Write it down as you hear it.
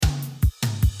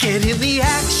Get in the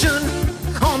action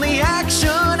on the Action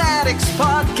Addicts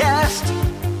Podcast.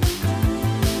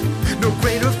 No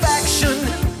greater faction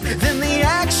than the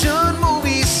action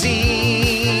movie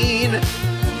scene.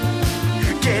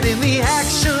 Get in the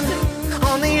action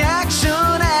on the Action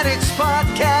Addicts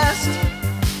Podcast.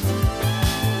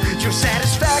 Your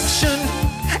satisfaction,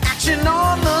 action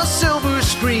on the silver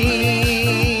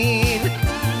screen.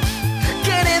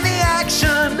 Get in the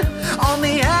action on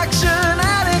the Action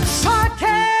Addicts Podcast.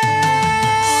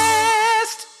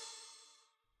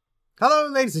 Hello,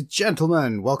 ladies and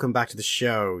gentlemen. Welcome back to the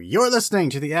show. You're listening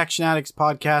to the Action Addicts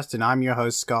Podcast, and I'm your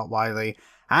host, Scott Wiley.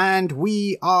 And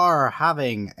we are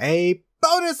having a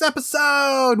bonus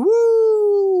episode!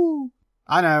 Woo!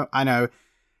 I know.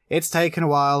 It's taken a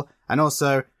while. And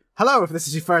also, hello, if this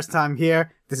is your first time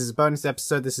here, this is a bonus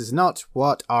episode. This is not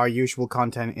what our usual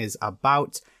content is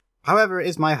about. However, it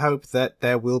is my hope that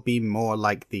there will be more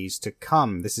like these to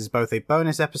come. This is both a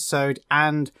bonus episode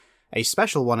and a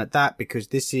special one at that, because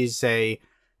this is a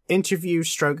interview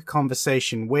stroke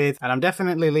conversation with, and I'm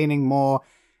definitely leaning more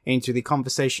into the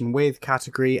conversation with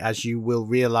category, as you will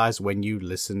realize when you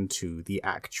listen to the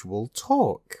actual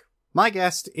talk. My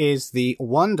guest is the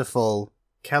wonderful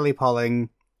Kelley Poling.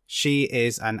 She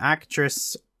is an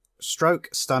actress stroke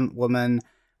stunt woman,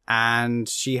 and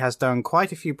she has done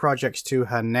quite a few projects to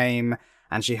her name,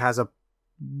 and she has a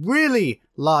really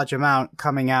large amount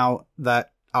coming out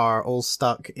that are all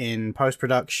stuck in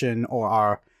post-production or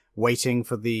are waiting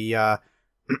for the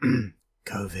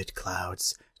COVID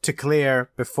clouds to clear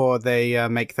before they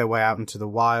make their way out into the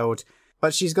wild.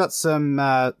 But she's got some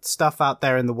stuff out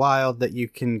there in the wild that you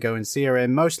can go and see her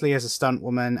in, mostly as a stunt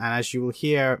woman, and as you will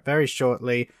hear very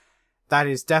shortly, that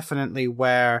is definitely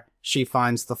where she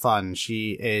finds the fun.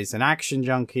 She is an action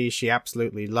junkie. She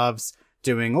absolutely loves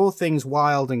doing all things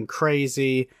wild and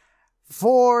crazy,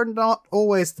 for not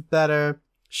always the better.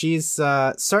 She's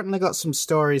certainly got some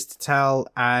stories to tell,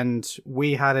 and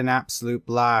we had an absolute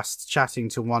blast chatting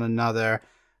to one another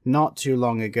not too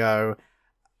long ago.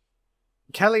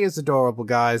 Kelley is adorable,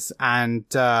 guys, and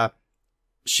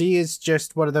she is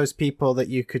just one of those people that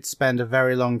you could spend a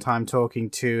very long time talking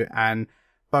to and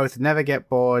both never get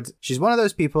bored. She's one of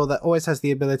those people that always has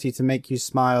the ability to make you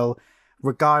smile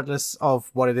regardless of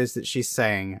what it is that she's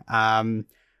saying.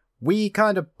 We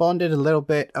kind of bonded a little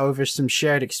bit over some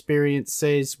shared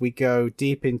experiences. We go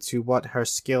deep into what her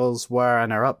skills were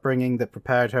and her upbringing that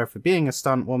prepared her for being a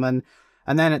stunt woman.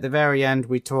 And then at the very end,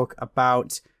 we talk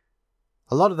about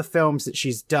a lot of the films that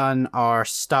she's done are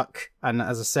stuck. And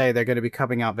as I say, they're going to be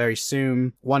coming out very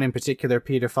soon. One in particular,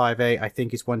 Peter 5A, I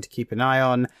think is one to keep an eye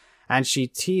on. And she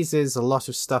teases a lot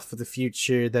of stuff for the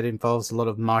future that involves a lot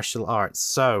of martial arts.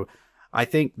 So I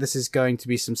think this is going to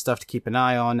be some stuff to keep an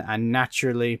eye on. And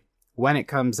naturally, when it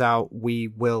comes out, we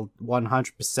will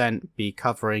 100% be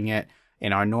covering it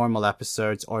in our normal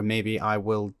episodes, or maybe I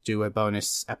will do a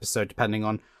bonus episode depending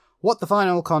on what the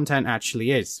final content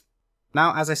actually is.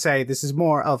 Now, as I say, this is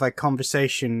more of a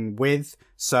conversation with,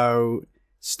 so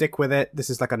stick with it. This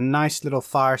is like a nice little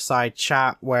fireside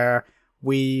chat where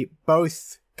we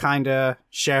both kind of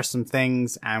share some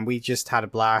things, and we just had a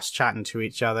blast chatting to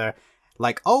each other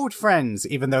like old friends,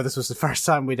 even though this was the first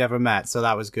time we'd ever met, so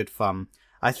that was good fun.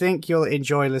 I think you'll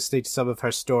enjoy listening to some of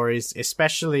her stories,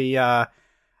 especially the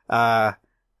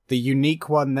unique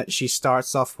one that she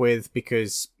starts off with,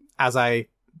 because as I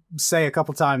say a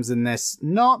couple times in this,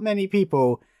 not many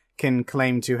people can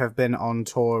claim to have been on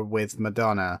tour with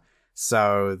Madonna.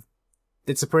 So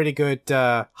it's a pretty good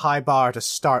high bar to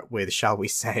start with, shall we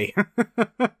say.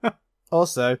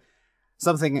 Also,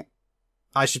 something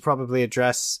I should probably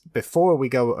address before we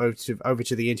go over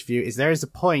to the interview is there is a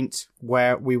point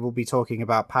where we will be talking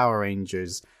about Power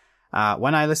Rangers.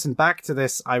 When I listened back to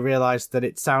this, I realized that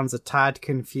it sounds a tad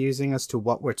confusing as to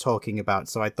what we're talking about.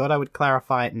 So I thought I would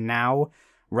clarify it now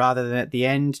rather than at the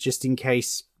end, just in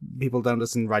case people don't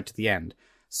listen right to the end.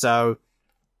 So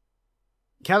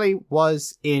Kelley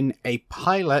was in a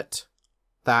pilot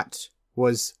that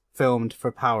was filmed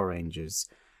for Power Rangers.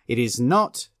 It is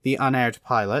not the unaired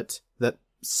pilot that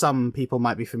some people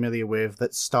might be familiar with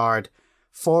that starred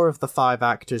 4 of the 5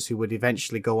 actors who would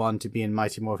eventually go on to be in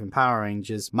Mighty Morphin Power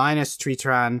Rangers, minus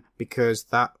Tran, because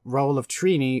that role of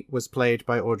Trini was played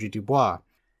by Audrey Dubois.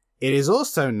 It is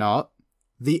also not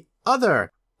the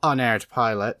other unaired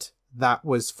pilot that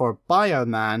was for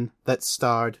Bioman that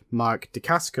starred Mark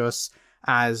Dacascos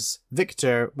as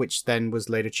Victor, which then was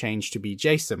later changed to be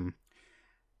Jason.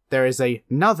 There is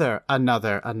another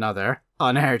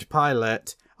unaired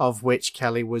pilot of which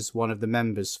Kelley was one of the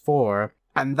members for,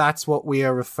 and that's what we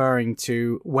are referring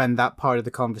to when that part of the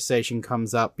conversation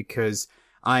comes up, because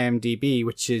IMDb,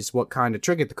 which is what kind of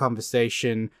triggered the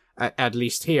conversation, at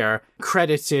least here,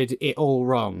 credited it all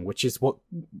wrong, which is what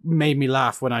made me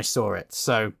laugh when I saw it.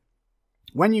 So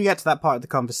when you get to that part of the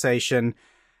conversation,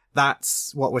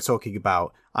 that's what we're talking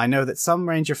about. I know that some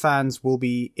Ranger fans will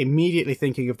be immediately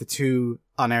thinking of the two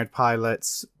unaired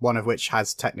pilots, one of which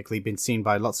has technically been seen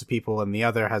by lots of people and the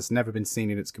other has never been seen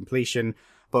in its completion.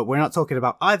 But we're not talking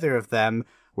about either of them.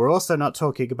 We're also not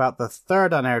talking about the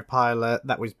third unaired pilot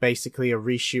that was basically a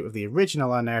reshoot of the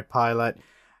original unaired pilot.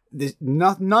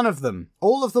 None of them.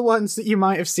 All of the ones that you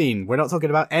might have seen. We're not talking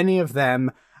about any of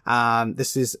them.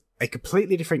 This is a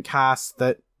completely different cast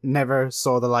that never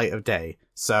saw the light of day.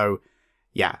 So,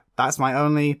 yeah, that's my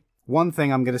only one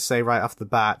thing I'm going to say right off the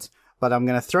bat. But I'm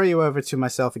going to throw you over to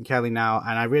myself and Kelley now,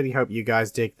 and I really hope you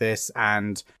guys dig this.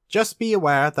 And just be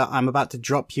aware that I'm about to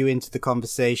drop you into the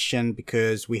conversation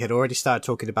because we had already started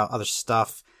talking about other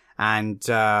stuff, and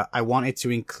I wanted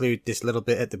to include this little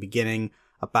bit at the beginning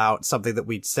about something that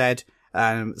we'd said.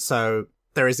 So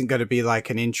there isn't going to be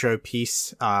like an intro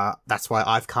piece. That's why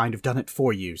I've kind of done it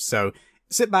for you. So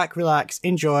sit back, relax,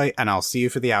 enjoy, and I'll see you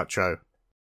for the outro.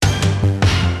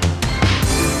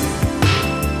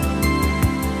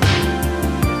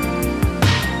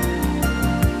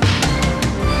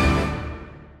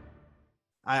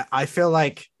 I feel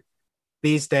like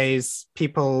these days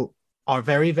people are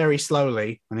very, very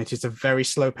slowly, and it is a very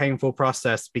slow, painful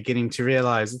process, beginning to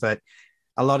realize that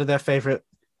a lot of their favorite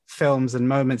films and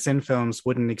moments in films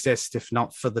wouldn't exist if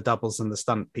not for the doubles and the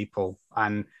stunt people.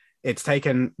 And it's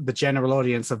taken the general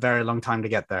audience a very long time to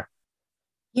get there.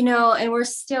 You know, and we're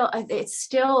still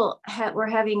we're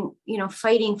having, you know,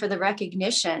 fighting for the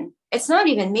recognition. It's not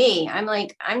even me. I'm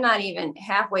not even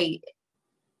halfway.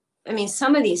 I mean,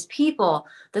 some of these people,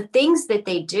 the things that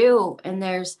they do, and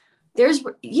there's,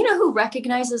 you know, who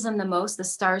recognizes them the most? The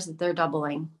stars that they're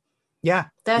doubling. Yeah.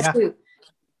 That's who,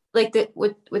 like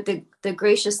with the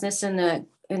graciousness and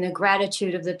the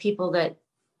gratitude of the people that,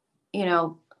 you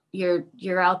know,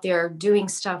 you're out there doing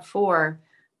stuff for.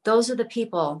 Those are the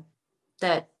people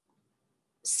that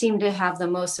seem to have the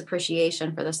most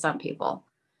appreciation for the stunt people.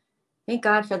 Thank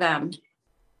God for them.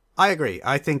 I agree.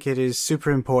 I think it is super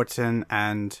important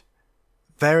and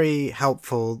very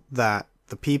helpful that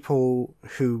the people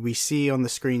who we see on the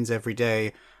screens every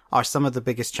day are some of the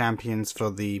biggest champions for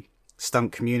the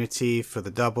stunt community, for the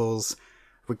doubles,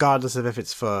 regardless of if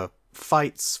it's for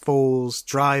fights, falls,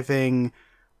 driving,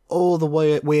 all the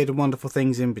weird and wonderful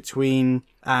things in between.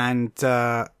 And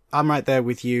I'm right there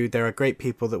with you. There are great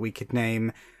people that we could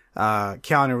name.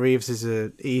 Keanu Reeves is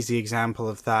an easy example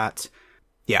of that.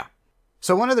 Yeah.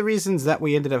 So one of the reasons that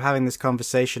we ended up having this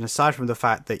conversation, aside from the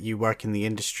fact that you work in the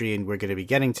industry, and we're going to be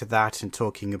getting to that and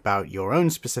talking about your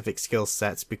own specific skill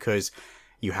sets because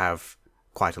you have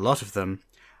quite a lot of them,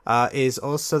 is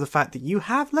also the fact that you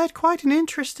have led quite an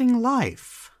interesting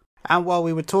life. And while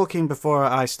we were talking before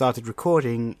I started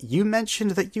recording, you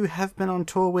mentioned that you have been on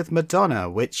tour with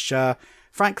Madonna, which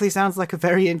frankly sounds like a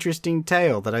very interesting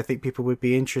tale that I think people would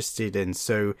be interested in.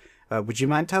 So would you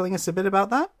mind telling us a bit about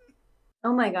that?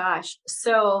 Oh my gosh.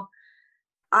 So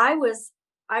I was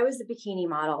a bikini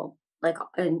model, like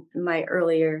in my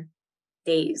earlier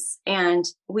days. And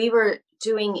we were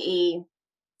doing a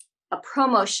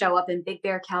promo show up in Big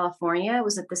Bear, California. It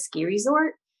was at the ski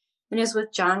resort, and it was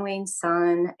with John Wayne's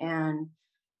son. And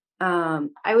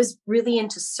I was really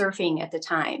into surfing at the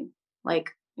time,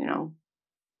 like, you know,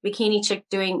 bikini chick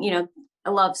doing, you know, I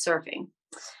love surfing.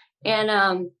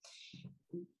 And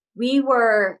we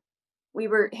were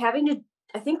having to,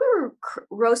 I think we were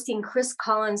roasting Chris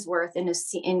Collinsworth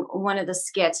in one of the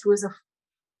skits, who is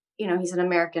he's an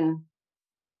American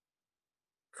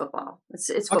football. It's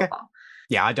football. Okay.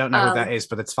 Yeah, I don't know who that is,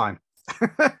 but it's fine.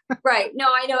 Right. No,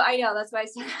 I know. That's why I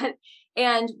said that.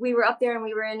 And we were up there and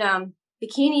we were in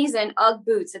bikinis and UGG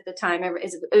boots at the time.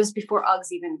 It was before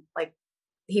Uggs even, like,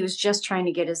 he was just trying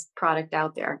to get his product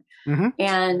out there. Mm-hmm.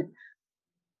 And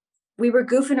we were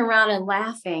goofing around and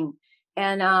laughing.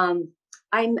 And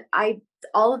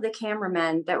all of the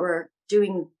cameramen that were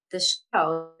doing this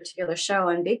particular show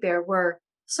on Big Bear were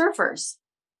surfers.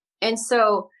 And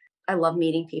so I love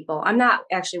meeting people. I'm not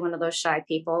actually one of those shy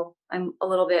people. I'm a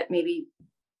little bit maybe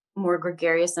more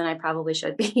gregarious than I probably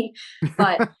should be.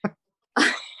 But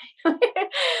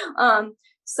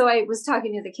so I was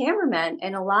talking to the cameramen,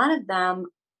 and a lot of them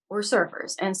were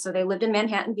surfers. And so they lived in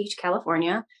Manhattan Beach,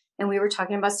 California. And we were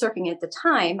talking about surfing. At the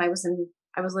time, I was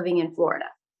living in Florida,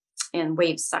 and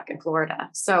waves suck in Florida.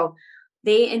 So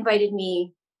they invited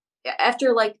me,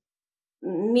 after like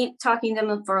me talking to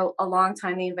them for a long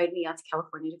time, they invited me out to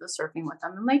California to go surfing with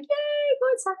them. I'm like, yay,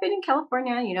 going surfing in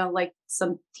California, like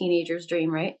some teenager's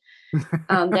dream, right?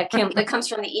 That comes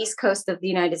from the East Coast of the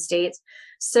United States.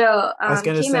 So I was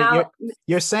going to came say, out.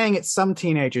 you're saying it's some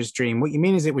teenager's dream. What you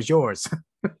mean is it was yours.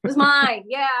 It was mine.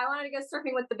 Yeah, I wanted to go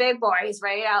surfing with the big boys,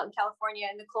 right, out in California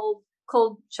in the cold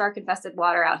shark infested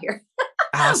water out here.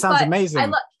 Sounds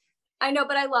amazing. I know,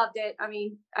 but I loved it. I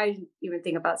mean, I didn't even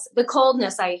think about the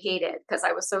coldness. I hated because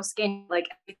I was so skinny. Like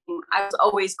I was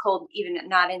always cold, even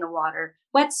not in the water.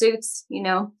 Wetsuits,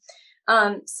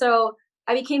 So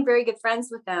I became very good friends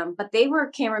with them. But they were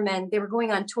cameramen. They were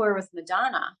going on tour with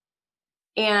Madonna,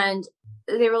 and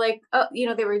they were like,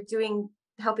 they were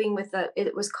helping with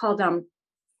it was called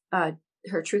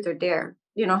Her Truth or Dare.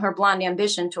 Her Blonde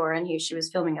Ambition tour, and she was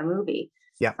filming a movie.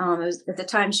 Yeah. It was at the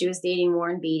time she was dating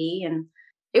Warren Beatty, and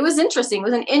it was interesting. It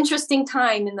was an interesting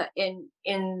time in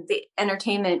the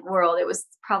entertainment world. It was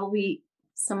probably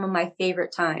some of my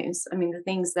favorite times. I mean, the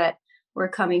things that were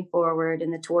coming forward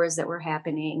and the tours that were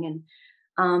happening,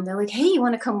 and they're like, "Hey, you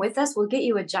want to come with us? We'll get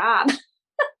you a job."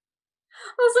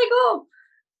 I was like, "Oh,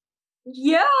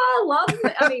 yeah, I love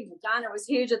it." I mean, Madonna was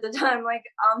huge at the time. Like,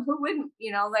 who wouldn't?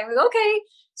 Like, okay.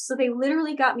 So they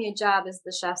literally got me a job as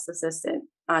the chef's assistant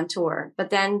on tour. But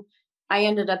then I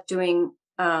ended up doing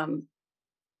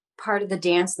part of the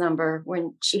dance number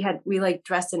when we like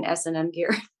dressed in S&M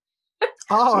gear.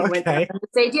 Oh, okay.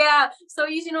 Stage. Yeah. So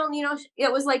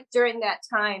it was like during that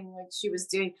time when she was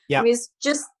doing. Yeah. I mean,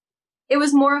 it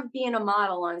was more of being a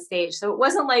model on stage. So it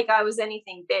wasn't like I was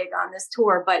anything big on this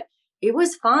tour, but it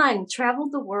was fun.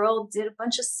 Traveled the world, did a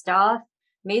bunch of stuff,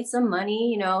 made some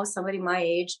money. Somebody my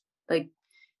age, like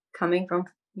coming from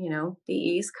the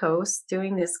East Coast,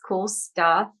 doing this cool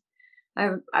stuff.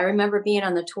 I remember being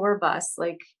on the tour bus,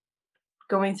 like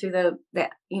going through the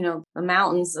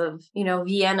mountains of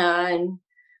Vienna, and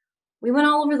we went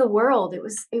all over the world. It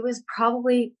was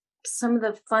probably some of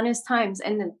the funnest times,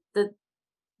 and the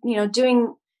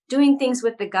doing things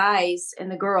with the guys and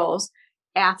the girls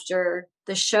after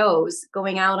the shows,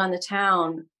 going out on the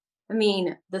town. I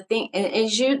mean, the thing,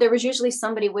 and there was usually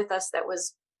somebody with us that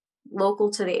was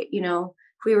local to the,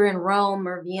 if we were in Rome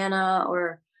or Vienna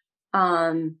or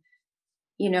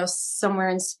somewhere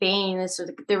in Spain. So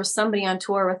there was somebody on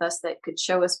tour with us that could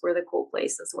show us where the cool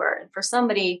places were. And for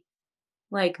somebody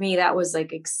like me, that was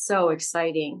like so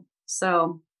exciting.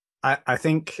 So I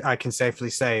think I can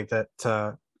safely say that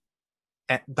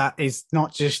that is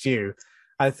not just you.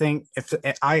 I think if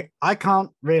I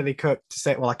can't really cook to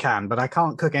save, well, I can, but I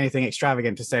can't cook anything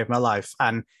extravagant to save my life.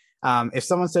 And if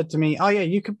someone said to me, "Oh yeah,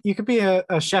 you could be a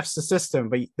chef's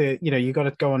assistant, but you got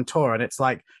to go on tour," and it's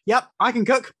like, "Yep, I can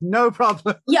cook, no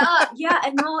problem." Yeah,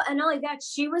 and not only that,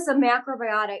 she was a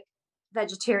macrobiotic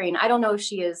vegetarian. I don't know if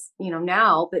she is,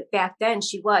 now, but back then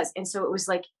she was, and so it was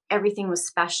like everything was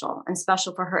special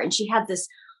for her. And she had this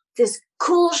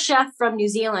cool chef from New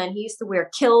Zealand. He used to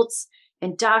wear kilts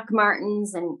and Doc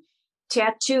Martens and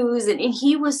tattoos, and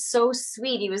he was so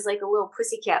sweet. He was like a little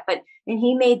pussycat, and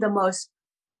he made the most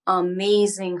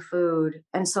amazing food.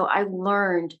 And so I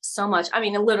learned so much. I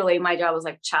mean, literally my job was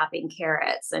like chopping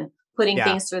carrots and putting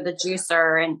things through the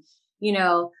juicer, and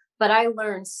but I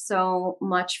learned so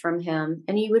much from him.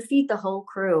 And he would feed the whole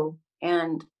crew.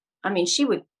 And I mean,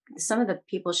 some of the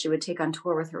people she would take on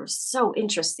tour with her were so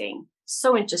interesting.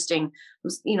 But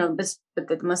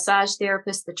the massage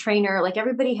therapist, the trainer, like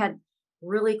everybody had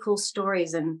really cool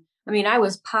stories. And I mean, I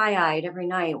was pie-eyed every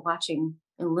night watching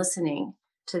and listening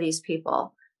to these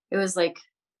people. It was like,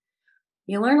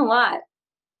 you learn a lot.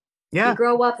 Yeah. You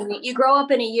grow up in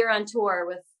a year on tour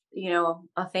with,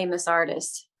 a famous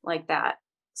artist like that.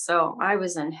 So I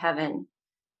was in heaven.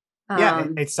 Yeah,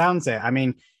 it sounds it. I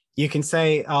mean, you can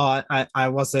say, "Oh, I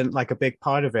wasn't like a big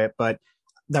part of it," but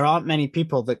there aren't many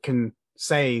people that can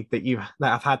say that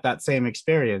have had that same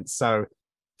experience. So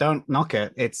don't knock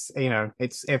it. It's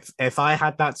it's if I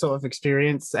had that sort of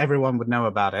experience, everyone would know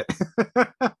about it.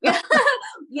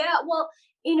 Yeah. Well,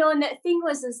 and the thing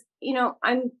is,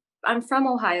 I'm from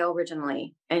Ohio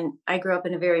originally, and I grew up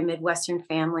in a very Midwestern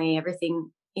family.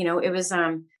 Everything, it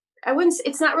was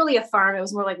it's not really a farm. It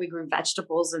was more like we grew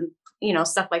vegetables and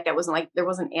stuff like that. It wasn't like there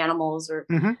wasn't animals or,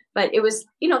 but it was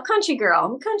country girl.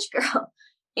 I'm a country girl,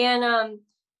 and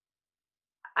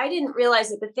I didn't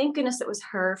realize it, but thank goodness it was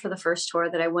her for the first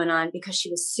tour that I went on, because she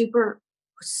was super,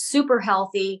 super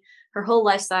healthy. Her whole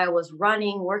lifestyle was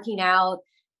running, working out,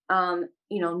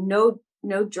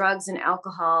 no drugs and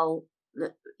alcohol,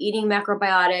 eating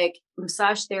macrobiotic,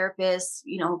 massage therapist,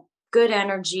 good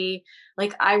energy.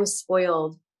 Like I was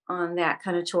spoiled on that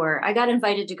kind of tour. I got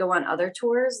invited to go on other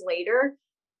tours later.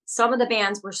 Some of the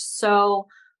bands were so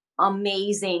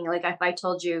amazing. Like if I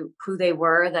told you who they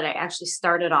were that I actually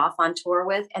started off on tour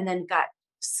with and then got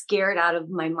scared out of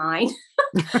my mind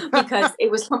because it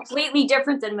was completely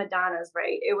different than Madonna's,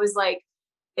 right? It was like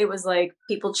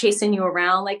people chasing you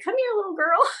around, like, come here, little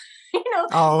girl,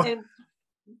 Oh, and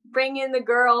bring in the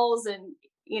girls and,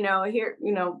 here,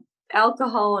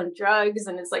 alcohol and drugs.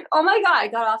 And it's like, oh my God, I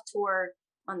got off tour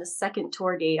on the second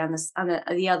tour date on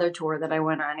the other tour that I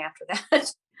went on after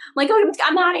that. Like, oh,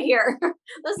 I'm out of here.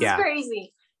 This is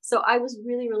crazy. So I was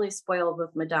really, really spoiled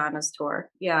with Madonna's tour.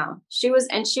 Yeah. She's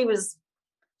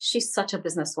such a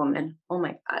businesswoman. Oh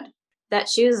my God.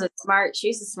 She's a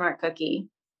smart cookie.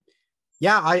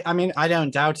 yeah. I mean, I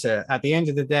don't doubt it. At the end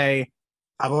of the day,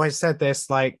 I've always said this,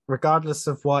 like, regardless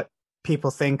of what people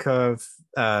think of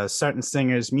certain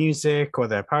singers' music or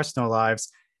their personal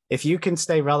lives, if you can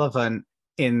stay relevant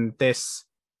in this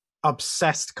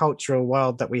obsessed cultural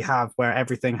world that we have where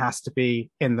everything has to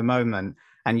be in the moment,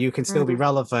 and you can still be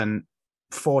relevant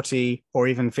 40 or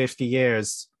even 50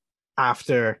 years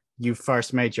after you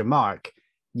first made your mark,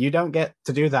 you don't get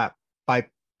to do that by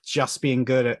just being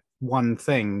good at one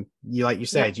thing. Like you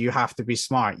said, you have to be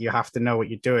smart. You have to know what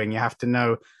you're doing. You have to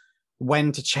know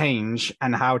when to change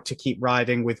and how to keep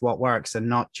riding with what works and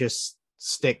not just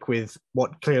stick with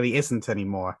what clearly isn't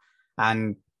anymore.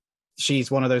 And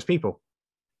she's one of those people.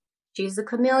 She's a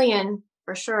chameleon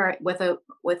for sure, with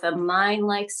a mind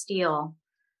like steel.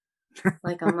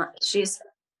 And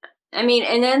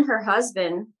then her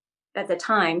husband at the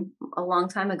time, a long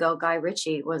time ago, Guy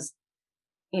Ritchie was,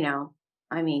 he's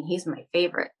my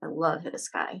favorite. I love this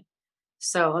guy.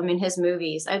 So, his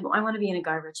movies, I want to be in a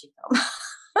Guy Ritchie film.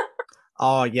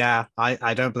 Oh yeah,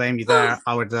 I don't blame you there.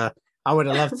 I would have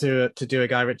loved to do a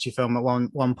Guy Ritchie film at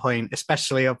one point,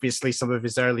 especially obviously some of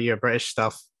his earlier British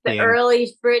stuff.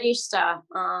 Early British stuff.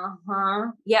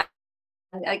 Yeah.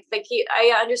 I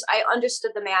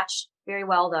understood the match very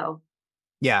well though.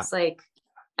 Yeah. It's like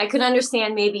I could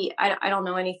understand, maybe I don't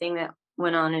know anything that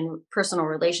went on in personal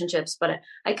relationships, but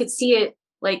I could see it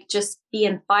like just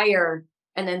being fire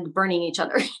and then burning each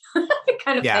other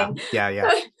kind of thing. Yeah.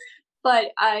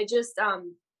 But I just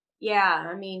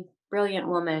brilliant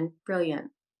woman,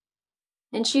 brilliant.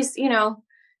 And she's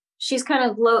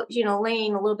kind of low,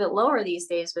 laying a little bit lower these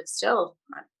days, but still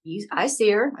I see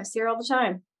her all the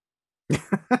time.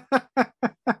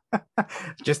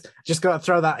 just got to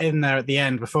throw that in there at the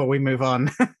end before we move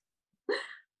on.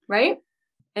 Right.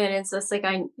 And it's just like,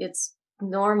 it's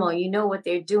normal, what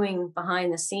they're doing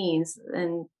behind the scenes,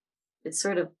 and it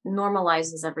sort of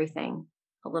normalizes everything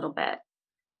a little bit.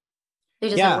 They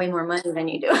just have way more money than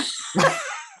you do.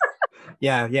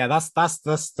 Yeah. That's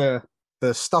the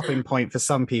stopping point for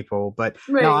some people, but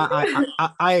right. No,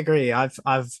 I agree. I've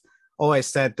always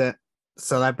said that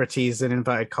celebrities in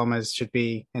inverted commas should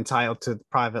be entitled to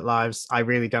private lives. I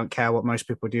really don't care what most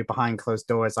people do behind closed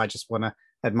doors. I just want to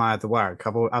admire the work.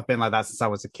 I've been like that since I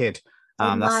was a kid.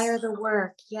 Admire the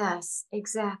work. Yes,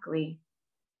 exactly.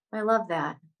 I love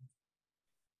that.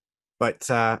 But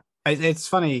it's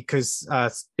funny because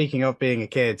speaking of being a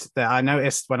kid, that I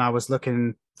noticed when I was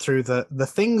looking through the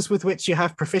things with which you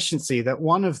have proficiency, that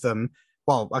one of them,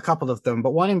 well, a couple of them,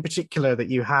 but one in particular that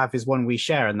you have is one we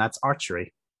share, and that's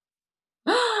archery.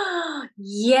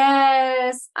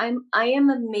 Yes, I am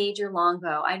a major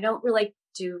longbow. I don't really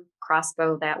do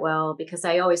crossbow that well because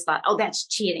I always thought, oh, that's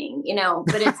cheating,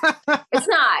 but it's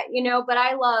not, but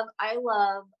I love,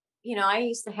 I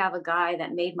used to have a guy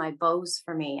that made my bows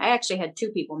for me. I actually had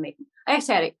two people I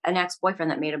actually had an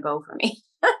ex-boyfriend that made a bow for me.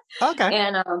 Okay.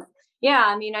 And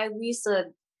we used to,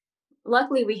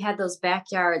 luckily we had those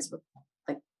backyards with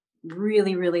like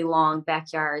really, really long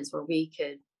backyards where we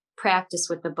could practice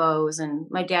with the bows, and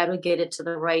my dad would get it to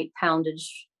the right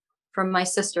poundage from my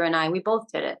sister and I. We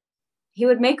both did it. He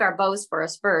would make our bows for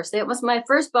us first. It was my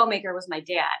first bow maker was my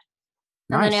dad.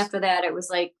 And then after that, it was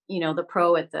like, the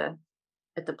pro at the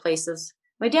places.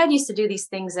 My dad used to do these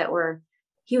things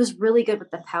he was really good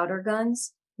with the powder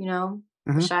guns, the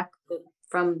shot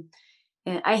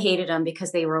and I hated them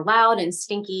because they were loud and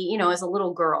stinky. As a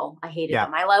little girl, I hated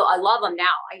them. I love them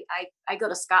now. I go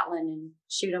to Scotland and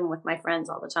shoot them with my friends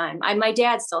all the time. My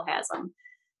dad still has them.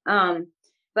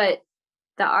 But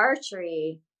the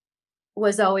archery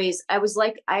was always, I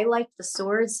liked the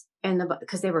swords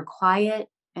because they were quiet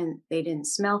and they didn't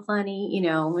smell funny.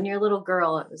 When you're a little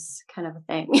girl, it was kind of a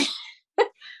thing.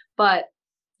 But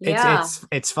yeah,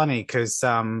 it's funny because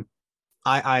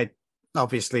I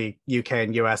obviously UK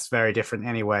and US very different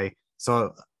anyway.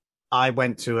 So I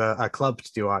went to a club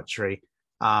to do archery.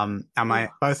 And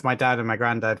both my dad and my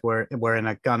granddad were in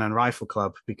a gun and rifle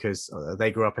club because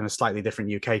they grew up in a slightly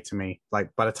different UK to me. Like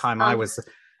by the time I was,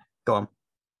 go on.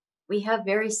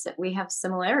 we have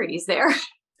similarities there.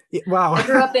 Yeah, wow. I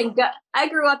grew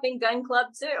up in gun club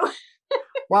too.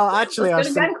 Well, actually, Let's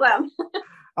go to gun club.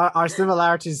 our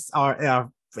similarities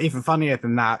are even funnier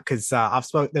than that, because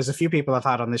there's a few people I've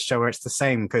had on this show where it's the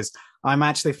same, because I'm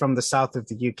actually from the south of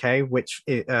the UK, which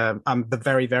I'm the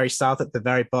very, very south at the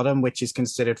very bottom, which is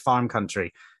considered farm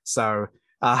country. So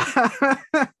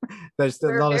there's a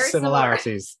lot of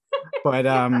similarities. But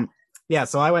yeah,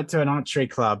 so I went to an archery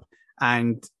club,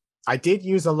 and I did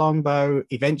use a longbow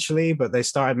eventually, but they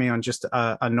started me on just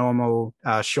a normal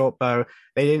short bow.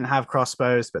 They didn't have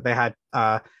crossbows, but they had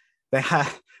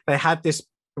this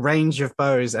range of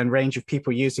bows and range of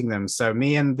people using them. So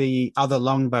me and the other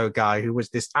longbow guy, who was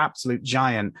this absolute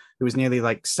giant, who was nearly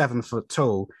like 7 foot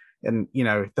tall, and you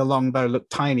know, the longbow looked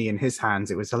tiny in his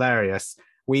hands. It was hilarious.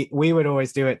 We would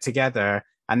always do it together.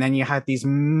 And then you had these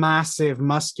massive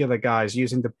muscular guys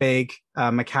using the big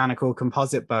mechanical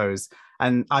composite bows.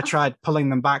 And I tried pulling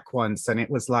them back once, and it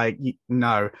was like,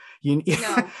 no.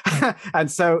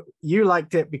 And so you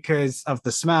liked it because of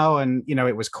the smell, and, you know,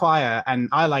 it was quiet. And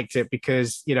I liked it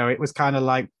because, you know, it was kind of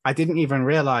like, I didn't even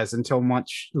realize until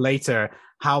much later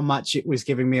how much it was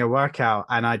giving me a workout.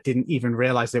 And I didn't even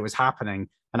realize it was happening.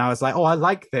 And I was like, oh, I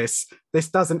like this. This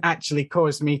doesn't actually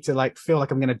cause me to like feel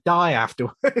like I'm going to die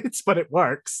afterwards, but it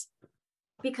works.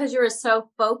 Because you're so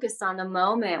focused on the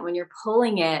moment when you're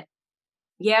pulling it.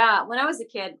 Yeah. When I was a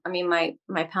kid, I mean, my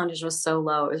poundage was so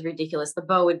low. It was ridiculous. The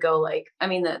bow would go like, I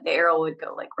mean, the arrow would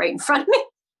go like right in front of me.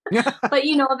 Yeah. But,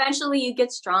 you know, eventually you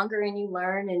get stronger and you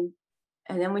learn. And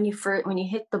then when you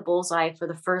hit the bullseye for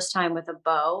the first time with a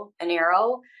bow, an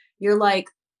arrow, you're like,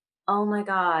 oh my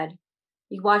God.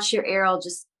 You watch your arrow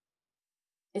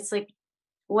it's like,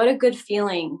 what a good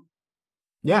feeling,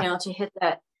 Yeah. you know, to hit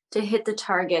the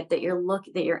target that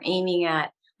you're aiming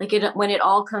at, like when it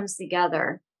all comes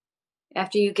together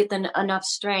after you get enough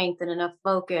strength and enough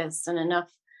focus and enough,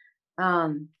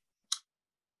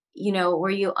 you know,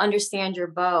 where you understand your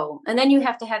bow. And then you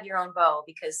have to have your own bow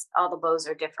because all the bows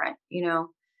are different, you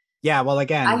know? Yeah. Well,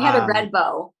 again, I had a red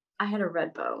bow.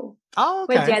 Oh,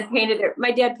 okay.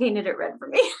 My dad painted it red for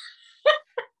me.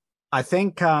 I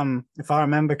think if I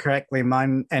remember correctly,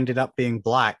 mine ended up being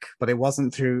black, but it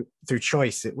wasn't through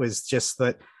choice. It was just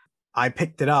that I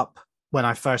picked it up when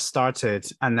I first started,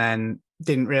 and then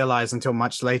didn't realize until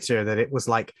much later that it was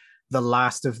like the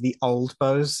last of the old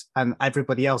bows, and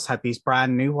everybody else had these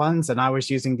brand new ones, and I was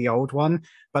using the old one.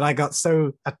 But I got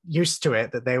so used to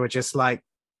it that they were just like,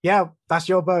 "Yeah, that's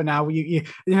your bow now. You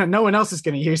know, no one else is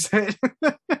going to use it."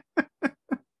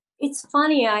 It's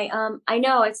funny. I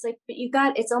know it's like,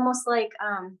 but it's almost like,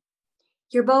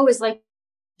 your bow is like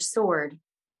your sword,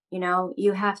 you know,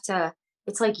 you have to,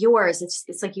 it's like yours.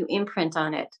 It's like you imprint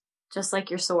on it, just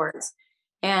like your swords.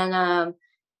 And,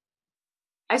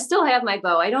 I still have my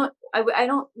bow. I don't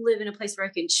live in a place where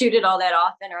I can shoot it all that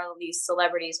often, or all these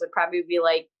celebrities would probably be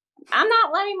like, I'm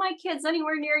not letting my kids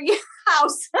anywhere near your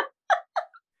house.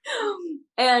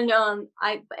 And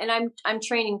I'm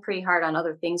training pretty hard on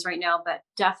other things right now, but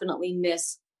definitely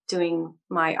miss doing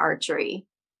my archery.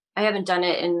 I haven't done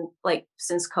it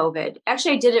since COVID.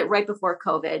 Actually, I did it right before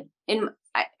COVID.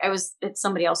 I was at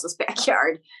somebody else's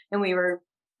backyard, and we were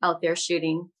out there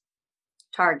shooting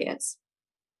targets.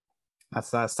 That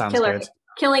sounds good.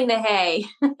 Killing the hay.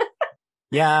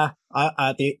 Yeah,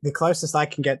 the closest I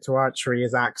can get to archery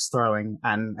is axe throwing,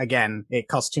 and again, it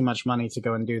costs too much money to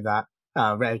go and do that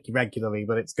regularly,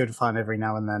 but it's good fun every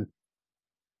now and then.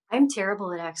 I'm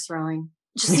terrible at axe throwing,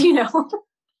 just so you know.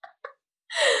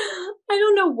 I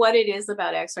don't know what it is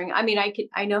about axe throwing. I mean,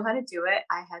 I know how to do it.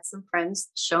 I had some friends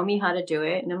show me how to do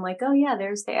it, and I'm like, oh yeah,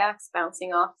 there's the axe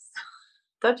bouncing off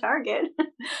the target.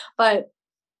 But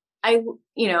they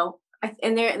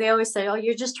always say, oh,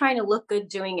 you're just trying to look good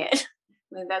doing it.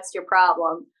 I mean, that's your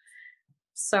problem.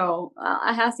 So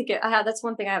that's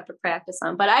one thing I have to practice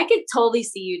on, but I could totally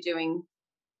see you doing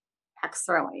axe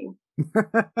throwing. I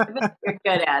bet you're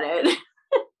good at it.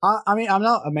 I mean, I'm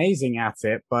not amazing at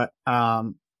it, but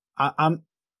I'm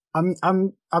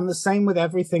the same with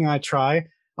everything I try.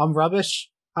 I'm rubbish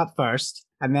at first,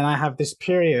 and then I have this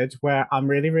period where I'm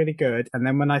really, really good, and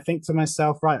then when I think to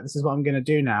myself, right, this is what I'm going to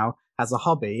do now as a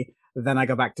hobby, then I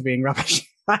go back to being rubbish.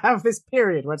 I have this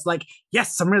period where it's like,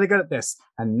 yes, I'm really good at this,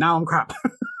 and now I'm crap.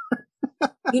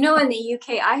 You know, in the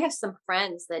UK, I have some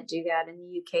friends that do that in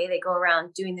the UK. They go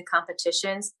around doing the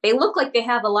competitions. They look like they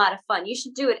have a lot of fun. You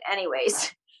should do it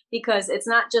anyways, because it's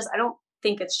not just, I don't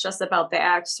think it's just about the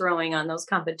axe throwing on those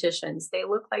competitions. They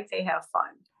look like they have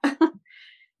fun.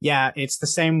 Yeah, it's the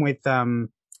same with,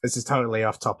 this is totally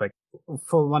off topic.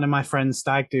 For one of my friend's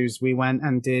stag do's, we went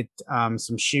and did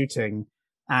some shooting,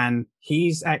 and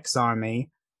he's ex-army.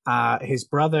 his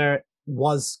brother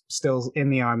was still in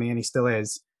the army, and he still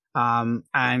is.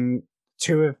 And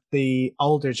two of the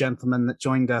older gentlemen that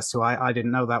joined us, who I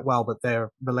didn't know that well, but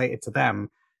they're related to them,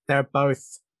 they're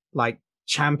both like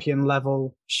champion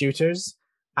level shooters.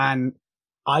 And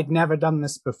I'd never done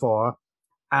this before.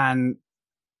 And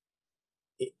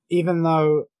even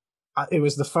though it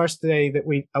was the first day that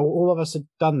all of us had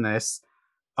done this,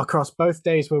 across both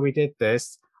days where we did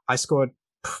this, I scored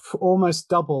almost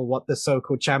double what the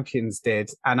so-called champions did,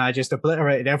 and I just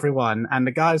obliterated everyone. And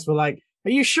the guys were like,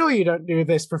 "Are you sure you don't do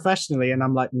this professionally?" And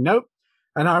I'm like, "Nope."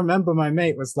 And I remember my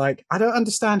mate was like, "I don't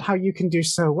understand how you can do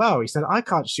so well." He said, "I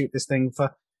can't shoot this thing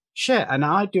for shit, and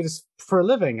I do this for a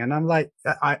living." And I'm like,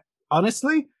 I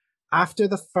honestly, after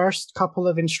the first couple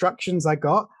of instructions I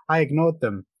got, I ignored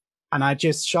them, and I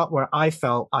just shot where I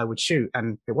felt I would shoot,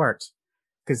 and it worked.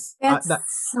 Because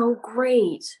that's so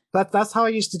great. That's how I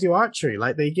used to do archery.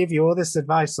 Like, they give you all this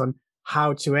advice on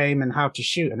how to aim and how to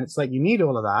shoot, and it's like, you need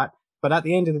all of that, but at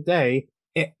the end of the day,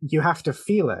 you have to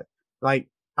feel it. Like,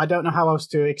 I don't know how else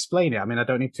to explain it. I mean, I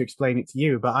don't need to explain it to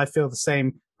you, but I feel the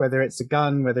same, whether it's a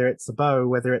gun, whether it's a bow,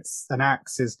 whether it's an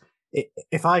axe.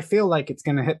 If I feel like it's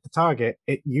going to hit the target,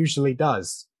 it usually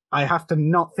does. I have to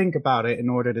not think about it in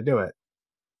order to do it.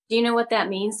 Do you know what that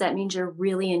means? That means you're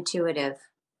really intuitive.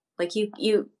 Like you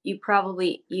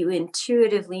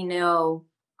intuitively know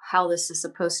how this is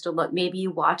supposed to look. Maybe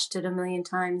you watched it a million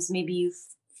times. Maybe you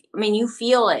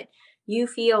feel it. You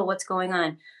feel what's going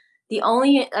on. The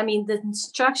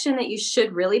instruction that you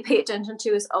should really pay attention to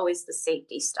is always the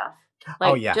safety stuff.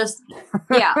 Like, yeah.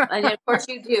 Yeah. And of course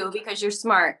you do, because you're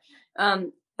smart.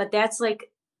 But that's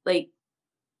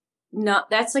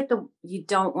you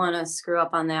don't want to screw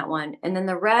up on that one. And then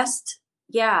the rest,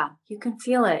 yeah, you can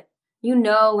feel it. You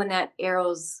know when that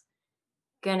arrow's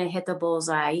gonna hit the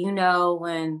bullseye. You know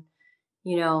when,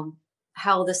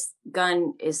 how this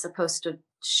gun is supposed to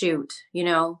shoot,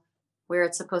 where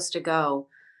it's supposed to go.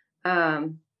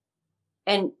 And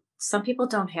some people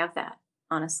don't have that,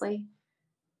 honestly.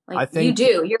 Like, I think you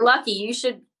do. You're lucky. You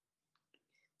should,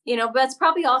 but that's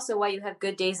probably also why you have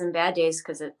good days and bad days,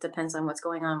 because it depends on what's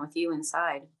going on with you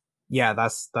inside. Yeah,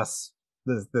 that's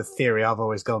the theory I've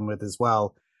always gone with as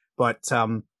well. But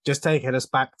just taking us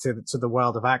back to the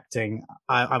world of acting,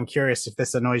 I'm curious if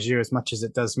this annoys you as much as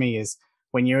it does me, is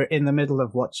when you're in the middle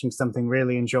of watching something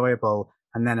really enjoyable,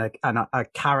 and then a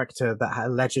character that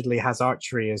allegedly has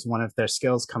archery as one of their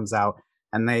skills comes out,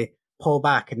 and they pull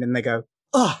back and then they go,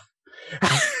 "Oh."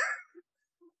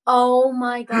 Oh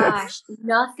my gosh.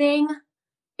 Nothing.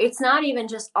 It's not even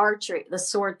just archery. The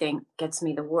sword thing gets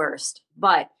me the worst,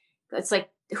 but it's like,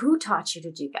 who taught you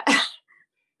to do that?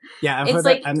 Yeah,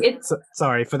 and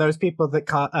sorry for those people that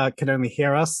can only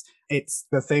hear us. It's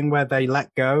the thing where they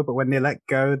let go, but when they let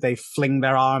go, they fling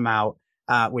their arm out,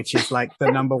 which is like the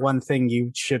number one thing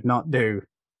you should not do.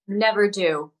 Never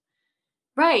do.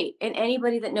 Right. And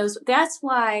anybody that knows, that's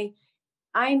why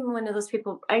I'm one of those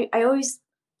people. I always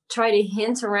try to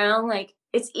hint around, like,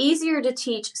 it's easier to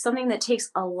teach something that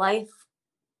takes a life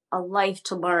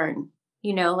to learn,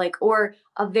 or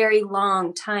a very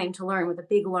long time to learn with a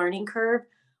big learning curve.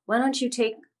 Why don't you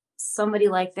take somebody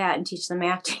like that and teach them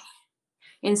acting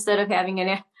instead of having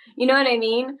you know what I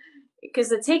mean?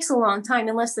 Because it takes a long time,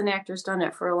 unless an actor's done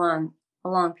it for a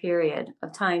long period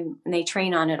of time and they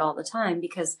train on it all the time,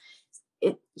 because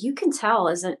you can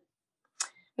tell,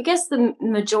 I guess the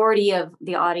majority of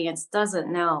the audience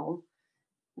doesn't know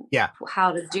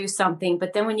how to do something.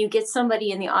 But then when you get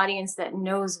somebody in the audience that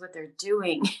knows what they're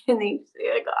doing, and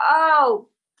they're like, "Oh,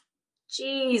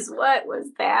 geez, what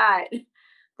was that?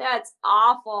 That's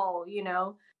awful."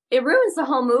 It ruins the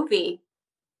whole movie.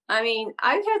 I mean,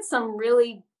 I've had some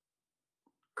really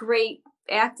great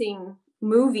acting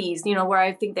movies, where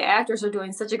I think the actors are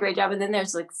doing such a great job, and then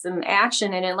there's like some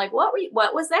action in it. Like, what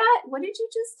was that? What did you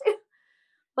just do?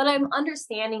 But I'm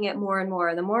understanding it more and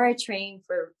more. The more I train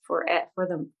for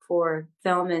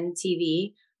film and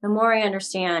TV, the more I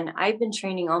understand. I've been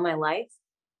training all my life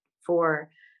for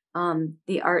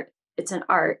the art. It's an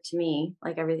art to me,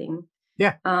 like everything.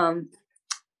 Yeah.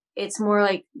 It's more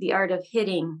like the art of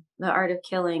hitting, the art of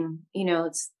killing.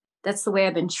 That's the way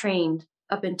I've been trained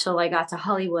up until I got to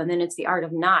Hollywood. And then it's the art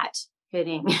of not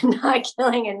hitting, not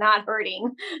killing, and not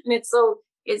hurting. And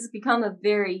it's become a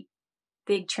very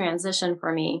big transition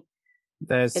for me.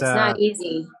 It's not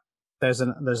easy. There's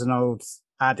an old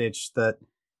adage that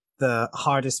the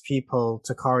hardest people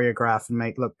to choreograph and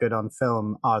make look good on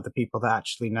film are the people that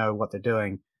actually know what they're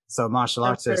doing. So martial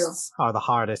So true. artists are the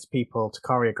hardest people to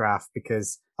choreograph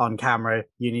because on camera,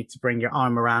 you need to bring your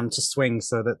arm around to swing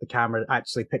so that the camera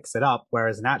actually picks it up.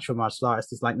 Whereas an actual martial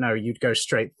artist is like, no, you'd go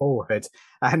straight forward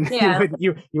and Yeah.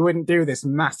 you wouldn't do this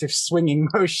massive swinging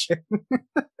motion.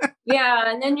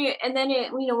 Yeah. And then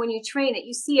when you train it,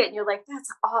 you see it and you're like, that's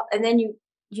all. And then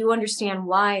you understand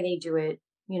why they do it,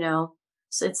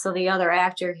 so the other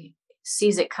actor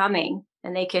sees it coming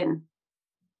and they can,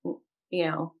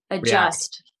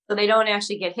 adjust so they don't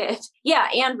actually get hit. Yeah.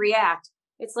 And react.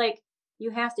 It's like,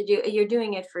 you're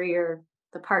doing it for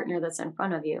the partner that's in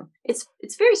front of you. It's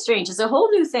very strange. It's a whole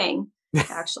new thing,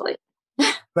 actually.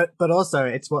 But also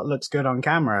it's what looks good on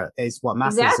camera is what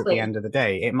matters at Exactly. the end of the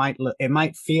day. It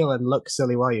might feel and look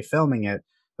silly while you're filming it,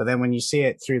 but then when you see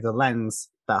it through the lens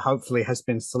that hopefully has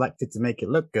been selected to make it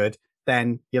look good,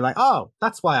 then you're like, oh,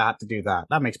 that's why I had to do that.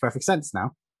 That makes perfect sense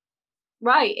now.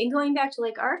 Right. And going back to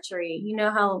like archery, you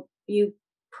know how you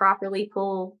properly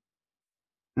pull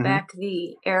back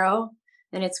the arrow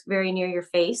and it's very near your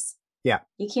face. Yeah.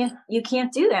 You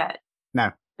can't do that.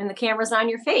 No. And the camera's on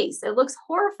your face. It looks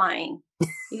horrifying.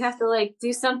 You have to like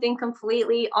do something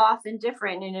completely off and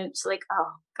different. And it's like,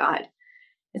 oh God.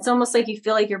 It's almost like you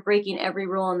feel like you're breaking every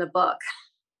rule in the book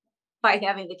by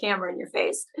having the camera in your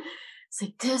face. It's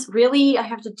like, this really? I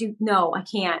have to do, no, I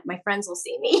can't. My friends will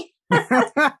see me.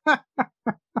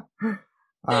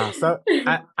 So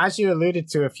as you alluded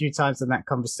to a few times in that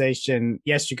conversation,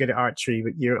 yes, you're good at archery,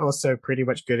 but you're also pretty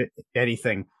much good at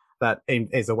anything that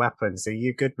is a weapon. So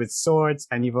you're good with swords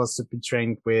and you've also been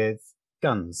trained with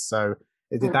guns. So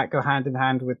did that go hand in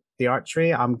hand with the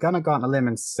archery? I'm going to go on a limb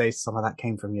and say some of that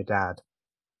came from your dad.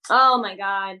 Oh my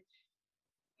God.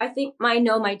 I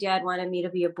know my dad wanted me to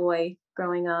be a boy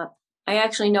growing up. I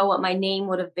actually know what my name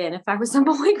would have been if I was a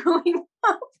boy growing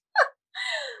up.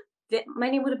 My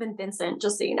name would have been Vincent,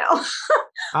 just so you know.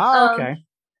 Oh, okay.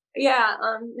 Yeah.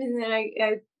 And then I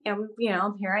am,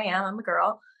 here I am. I'm a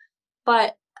girl.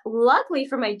 But luckily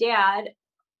for my dad,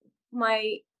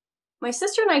 my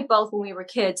sister and I both, when we were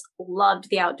kids, loved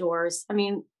the outdoors. I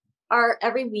mean,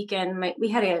 every weekend, we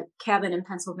had a cabin in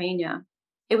Pennsylvania.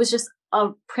 It was just a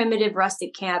primitive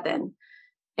rustic cabin.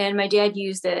 And my dad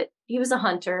used it. He was a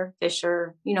hunter,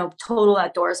 fisher, total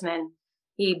outdoorsman.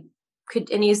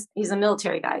 And he's a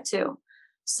military guy too.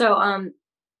 So,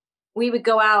 we would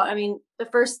go out. I mean, the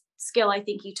first skill I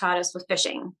think he taught us was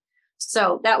fishing.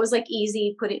 So that was like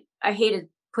easy. I hated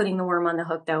putting the worm on the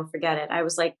hook though. Forget it. I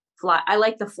was like, I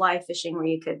like the fly fishing where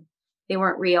they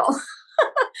weren't real.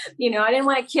 I didn't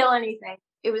want to kill anything.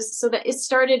 It was so that it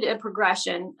started a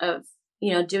progression of,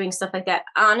 doing stuff like that.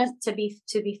 To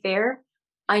be fair,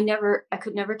 I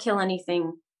could never kill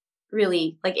anything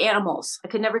really, like animals. I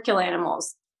could never kill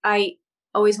animals. I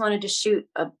always wanted to shoot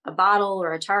a bottle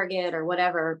or a target or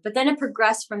whatever, but then it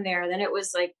progressed from there. Then it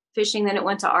was like fishing. Then it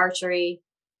went to archery,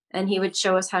 and he would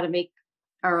show us how to make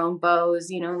our own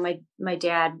bows. My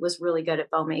dad was really good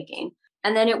at bow making.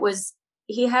 And then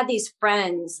he had these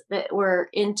friends that were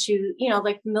into,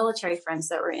 like military friends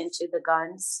that were into the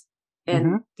guns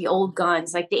and the old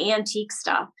guns, like the antique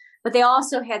stuff. But they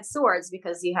also had swords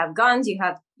because you have guns, you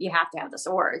have to have the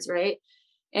swords, right?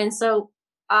 And so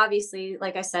obviously,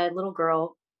 like I said, little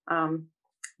girl,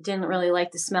 didn't really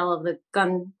like the smell of the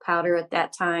gunpowder at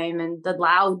that time, and the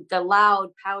loud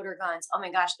powder guns. Oh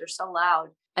my gosh, they're so loud.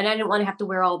 And I didn't want to have to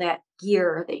wear all that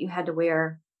gear that you had to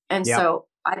wear. And so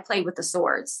I played with the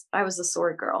swords. I was a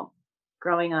sword girl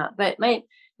growing up. But my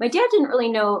dad didn't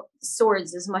really know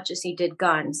swords as much as he did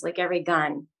guns, like every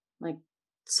gun.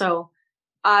 So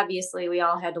obviously we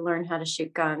all had to learn how to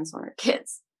shoot guns when we were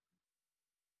kids.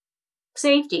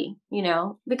 Safety,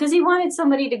 because he wanted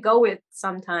somebody to go with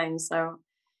sometimes. So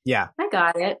yeah, I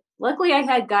got it. Luckily I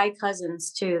had guy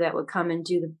cousins too that would come and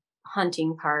do the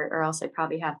hunting part, or else I'd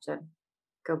probably have to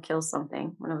go kill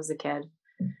something when I was a kid,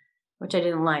 which I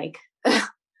didn't like.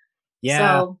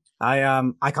 Yeah. So,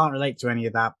 I can't relate to any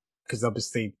of that because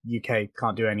obviously UK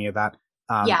can't do any of that.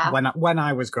 yeah. When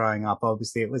I was growing up,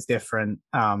 obviously it was different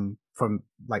from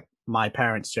like my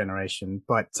parents' generation,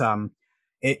 but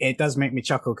it does make me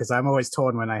chuckle because I'm always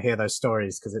torn when I hear those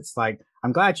stories, because it's like,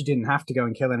 I'm glad you didn't have to go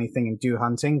and kill anything and do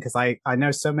hunting, because I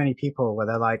know so many people where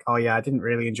they're like, oh yeah, I didn't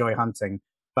really enjoy hunting,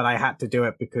 but I had to do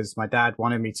it because my dad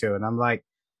wanted me to. And I'm like,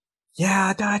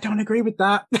 yeah, I don't agree with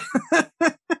that.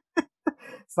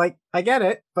 It's like, I get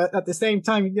it, but at the same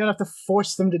time, you don't have to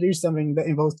force them to do something that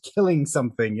involves killing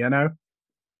something,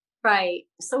 Right.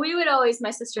 So we would always,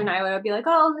 my sister and I would be like,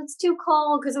 oh, it's too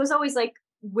cold. Because it was always like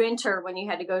winter when you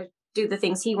had to go do the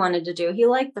things he wanted to do. He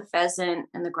liked the pheasant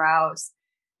and the grouse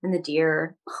and the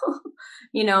deer,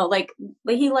 but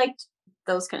he liked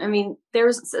those kind. I mean,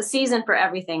 there's a season for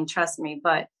everything, trust me.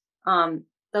 But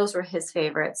Those were his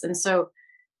favorites. And so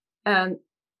I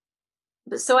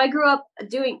grew up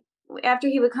after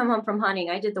he would come home from hunting,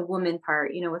 I did the woman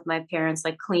part, with my parents,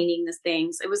 like cleaning the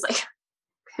things. It was like,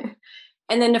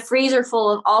 and then the freezer full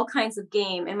of all kinds of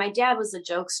game. And my dad was a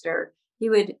jokester. He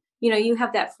would, you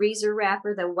have that freezer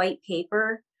wrapper, the white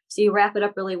paper. So you wrap it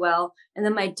up really well. And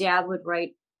then my dad would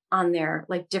write on there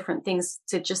like different things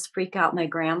to just freak out my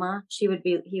grandma. He would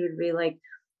be like,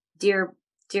 dear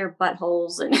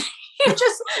buttholes. And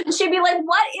she'd be like,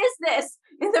 what is this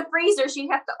in the freezer? She'd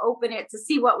have to open it to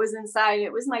see what was inside.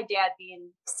 It was my dad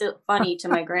being still funny to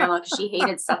my grandma because she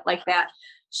hated stuff like that.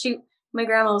 My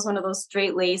grandma was one of those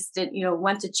straight-laced,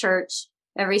 went to church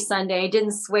every Sunday,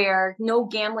 didn't swear, no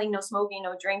gambling, no smoking,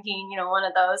 no drinking, one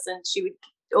of those. And she would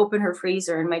open her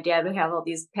freezer and my dad would have all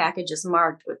these packages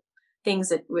marked with things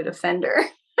that would offend her.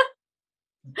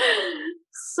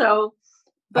 So,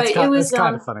 but it was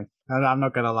kind of funny. I'm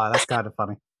not going to lie. That's kind of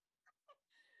funny.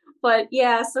 But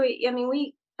yeah, so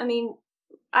I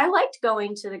liked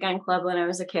going to the gun club when I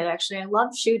was a kid. Actually, I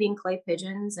loved shooting clay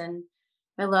pigeons, and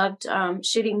I loved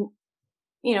shooting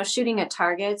at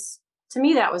targets. To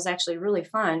me, that was actually really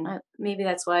fun. Maybe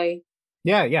that's why.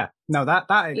 Yeah. No, that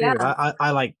I agree with. I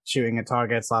like shooting at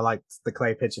targets. I liked the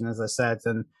clay pigeon, as I said,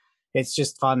 and it's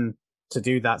just fun to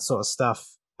do that sort of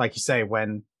stuff. Like you say,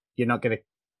 when you're not going to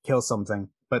kill something,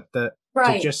 but to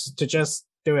just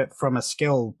do it from a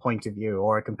skill point of view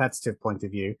or a competitive point of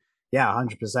view. Yeah,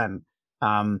 100%.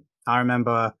 I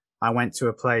remember I went to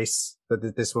a place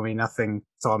that this will mean nothing,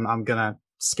 so I'm gonna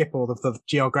skip all of the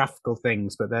geographical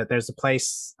things, but there's a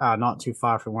place not too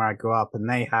far from where I grew up, and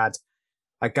they had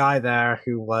a guy there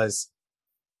who was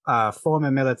former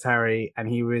military, and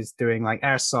he was doing like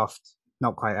airsoft,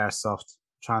 not quite airsoft.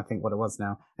 I'm trying to think what it was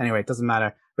now. Anyway, it doesn't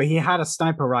matter. But he had a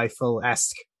sniper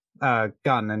rifle-esque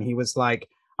gun, and he was like,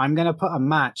 I'm going to put a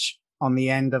match on the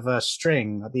end of a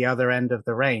string at the other end of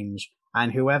the range,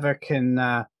 and whoever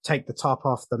can take the top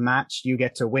off the match, you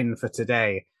get to win for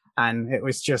today. And it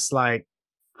was just like,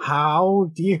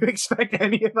 how do you expect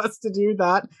any of us to do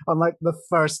that on like the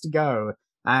first go?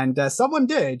 And someone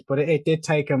did, but it did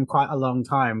take him quite a long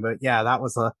time. But yeah, that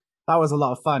was a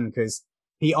lot of fun because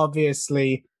he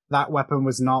obviously, that weapon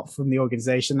was not from the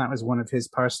organization. That was one of his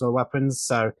personal weapons.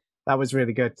 So that was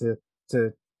really good to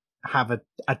have a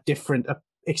different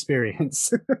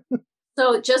experience.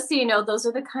 So just so you know, those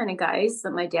are the kind of guys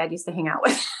that my dad used to hang out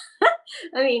with.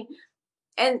 I mean,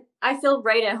 and I feel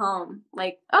right at home,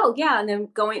 like, oh yeah. And then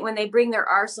when they bring their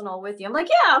arsenal with you, I'm like,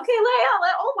 yeah, okay,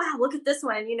 oh wow, look at this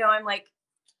one. I'm like,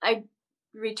 I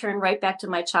return right back to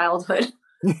my childhood.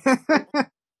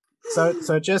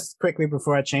 So just quickly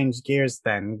before I change gears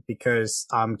then, because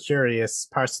I'm curious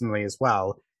personally as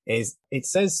well, is it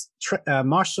says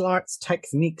martial arts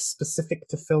techniques specific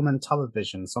to film and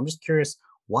television. So I'm just curious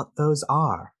what those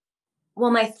are.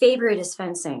 Well, my favorite is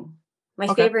fencing.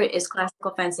 My favorite is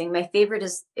classical fencing. My favorite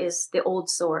is the old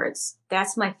swords.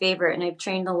 That's my favorite. And I've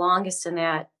trained the longest in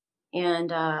that.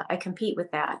 And I compete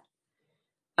with that.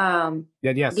 So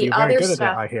you're very good at it,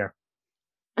 I hear.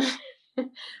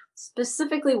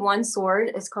 Specifically one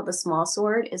sword is called the small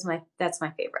sword that's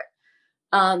my favorite.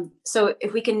 So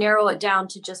if we can narrow it down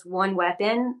to just one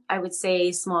weapon, I would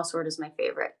say small sword is my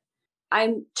favorite.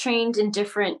 I'm trained in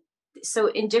different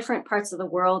parts of the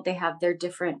world, they have their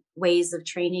different ways of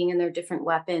training and their different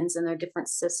weapons and their different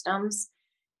systems.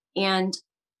 And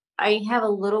I have a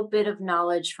little bit of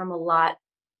knowledge from a lot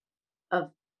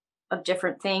of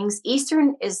different things.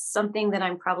 Eastern is something that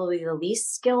I'm probably the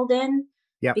least skilled in.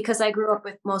 Yep. Because I grew up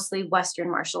with mostly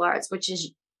Western martial arts, which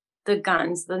is the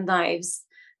guns, the knives,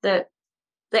 the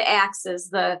axes,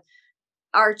 the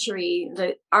archery,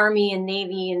 the Army and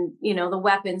Navy, and the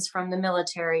weapons from the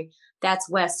military. That's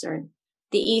Western.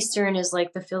 The Eastern is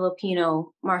like the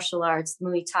Filipino martial arts,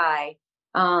 Muay Thai,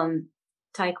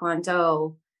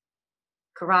 Taekwondo,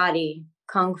 karate,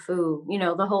 Kung Fu,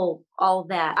 all of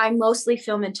that. I mostly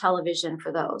film and television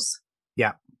for those.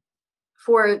 Yeah.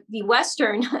 For the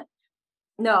Western,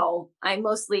 no, I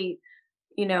mostly,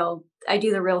 I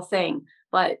do the real thing.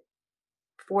 But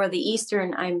for the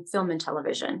Eastern, I'm film and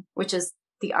television, which is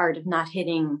the art of not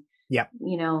hitting,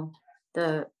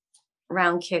 the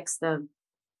round kicks.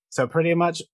 So pretty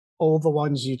much all the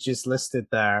ones you just listed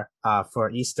there for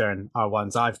Eastern are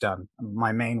ones I've done.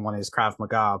 My main one is Krav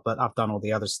Maga, but I've done all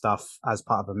the other stuff as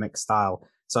part of a mixed style.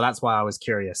 So that's why I was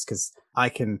curious, because I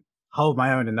can hold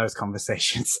my own in those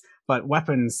conversations. But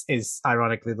weapons is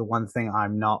ironically the one thing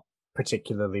I'm not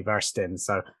particularly versed in.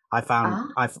 So I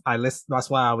found that's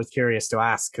why I was curious to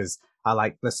ask, because I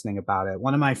like listening about it.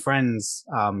 One of my friends,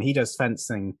 he does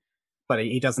fencing, but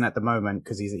he doesn't at the moment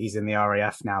because he's in the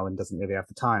RAF now and doesn't really have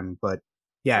the time. But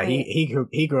Yeah, Right.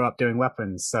 he grew up doing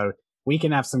weapons, so we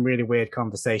can have some really weird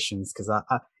conversations because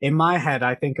in my head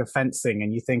I think of fencing,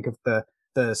 and you think of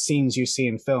the scenes you see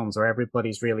in films where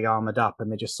everybody's really armored up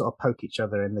and they just sort of poke each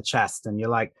other in the chest, and you're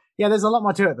like, yeah, there's a lot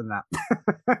more to it than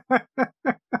that.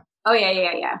 Oh yeah,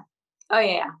 yeah, yeah. Oh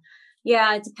yeah.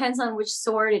 Yeah, it depends on which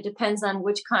sword, it depends on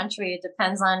which country, it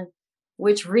depends on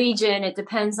which region, it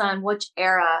depends on which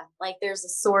era. Like there's a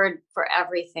sword for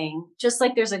everything, just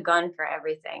like there's a gun for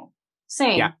everything. Yeah,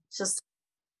 Same. It's just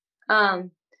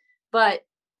um but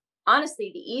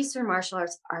honestly, the Eastern martial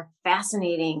arts are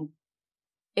fascinating.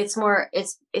 It's more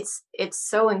it's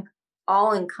so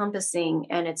all encompassing,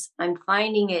 and I'm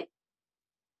finding it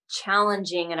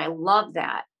challenging, and I love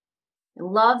that. I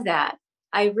love that.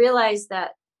 I realize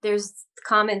that there's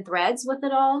common threads with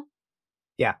it all.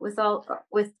 yeah, With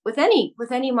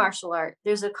any martial art,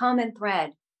 there's a common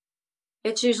thread.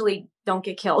 It's usually don't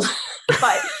get killed.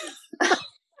 but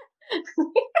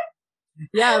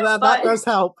yeah. That but does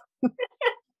help.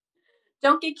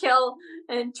 don't get killed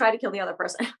and try to kill the other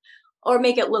person. Or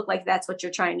make it look like that's what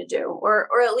you're trying to do. Or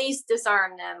at least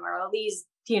disarm them, or at least,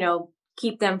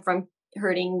 keep them from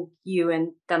hurting you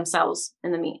and themselves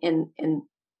in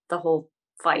the whole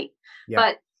fight. Yeah,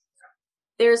 But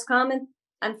there's common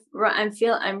I'm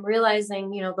realizing,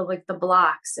 the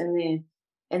blocks and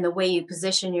the way you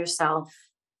position yourself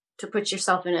to put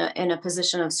yourself in a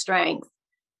position of strength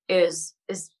is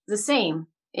the same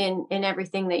in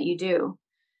everything that you do.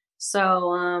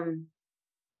 So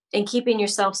and keeping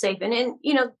yourself safe, and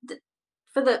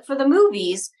for the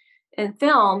movies and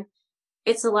film,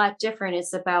 it's a lot different.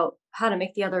 It's about how to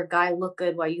make the other guy look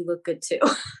good while you look good too.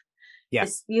 yeah.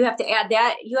 You have to add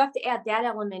that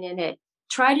element in it.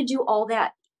 Try to do all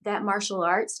that martial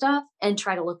art stuff and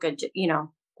try to look good.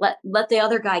 Let the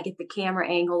other guy get the camera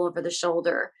angle over the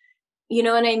shoulder. You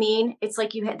know what I mean? It's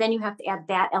like then you have to add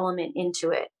that element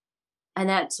into it, and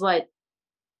that's what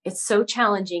it's so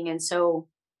challenging, and so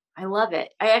I love it.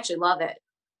 I actually love it.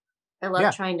 I love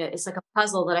Yeah. trying to. It's like a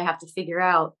puzzle that I have to figure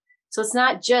out. So it's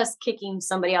not just kicking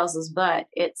somebody else's butt.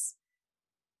 It's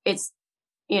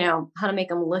how to make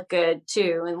them look good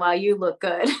too, and while you look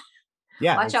good.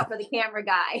 Yeah. Watch out for the camera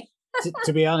guy.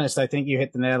 To be honest, I think you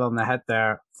hit the nail on the head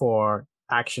there for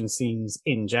action scenes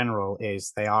in general.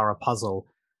 Is they are a puzzle,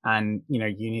 and you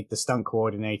need the stunt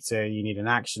coordinator, you need an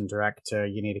action director,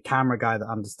 you need a camera guy that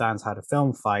understands how to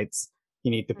film fights,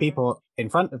 you need the people in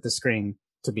front of the screen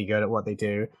to be good at what they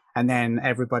do, and then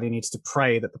everybody needs to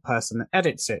pray that the person that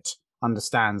edits it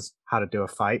understands how to do a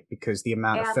fight, because the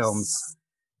amount of films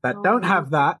that don't have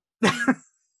that.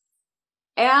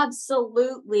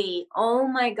 Absolutely. Oh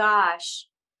my gosh.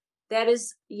 That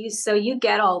is you. So you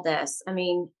get all this. I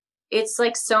mean, it's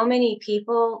like so many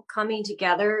people coming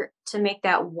together to make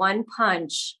that one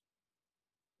punch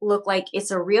look like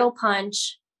it's a real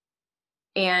punch,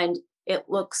 and it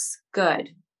looks good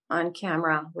on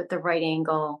camera with the right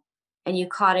angle, and you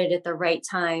caught it at the right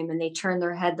time, and they turned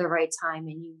their head the right time,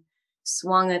 and you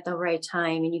swung at the right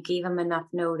time, and you gave them enough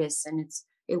notice, and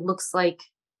it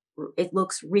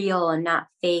looks real and not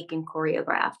fake and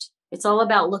choreographed. It's all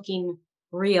about looking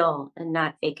real and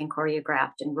not fake and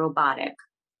choreographed and robotic.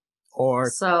 or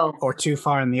So too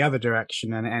far in the other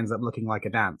direction and it ends up looking like a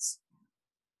dance.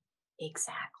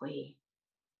 exactly.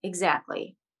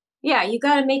 Yeah, you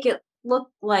got to make it look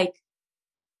like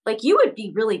you would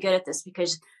be really good at this,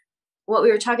 because what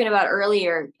we were talking about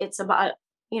earlier, it's about,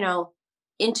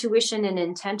 intuition and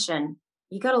intention.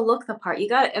 You got to look the part.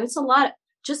 It's a lot.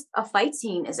 Just a fight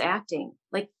scene is acting.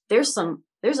 Like there's a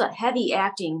heavy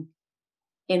acting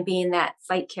in being that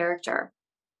fight character.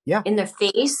 Yeah. In the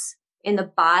face, in the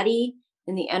body,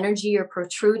 in the energy you're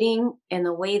protruding, in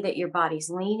the way that your body's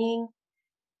leaning,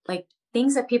 like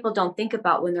things that people don't think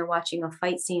about when they're watching a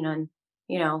fight scene on,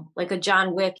 like a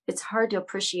John Wick. It's hard to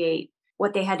appreciate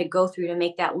what they had to go through to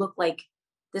make that look like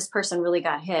this person really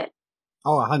got hit.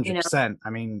 Oh, 100%. I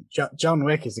mean, John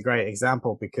Wick is a great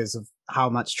example because of how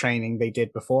much training they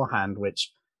did beforehand,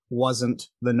 which wasn't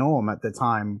the norm at the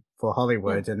time for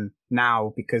Hollywood. Yeah. And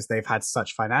now, because they've had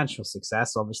such financial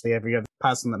success, obviously every other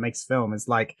person that makes film is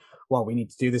like, well, we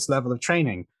need to do this level of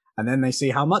training. And then they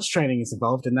see how much training is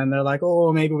involved, and then they're like,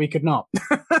 oh, maybe we could not.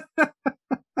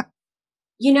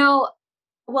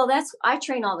 Well, I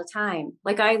train all the time.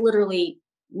 Like I literally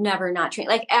never not train.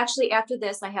 Like actually after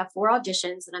this, I have 4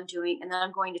 auditions that I'm doing, and then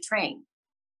I'm going to train.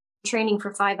 I'm training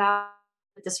for 5 hours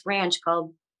at this ranch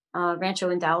called Rancho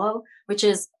Indalo,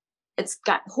 it's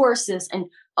got horses, and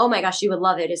oh my gosh, you would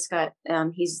love it. It's got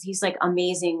he's like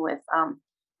amazing with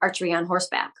archery on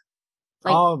horseback.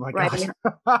 Like, oh my gosh.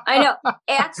 I know.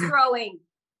 Axe throwing.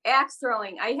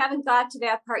 I haven't got to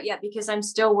that part yet because I'm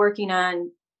still working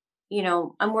on,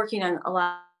 I'm working on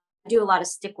I do a lot of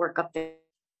stick work up there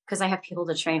because I have people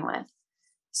to train with.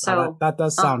 So that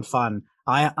does sound fun.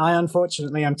 I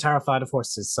unfortunately am terrified of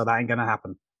horses, so that ain't gonna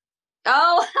happen.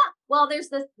 Oh, well, there's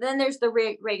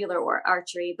the regular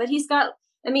archery, but he's got,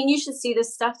 you should see the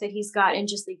stuff that he's got in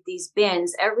just like these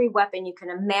bins, every weapon you can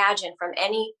imagine from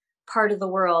any part of the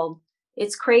world.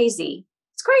 It's crazy.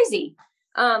 It's crazy.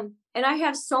 And I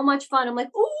have so much fun. I'm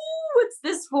like, ooh, what's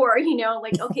this for?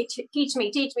 Like, okay, teach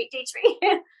me.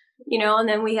 And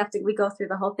then we go through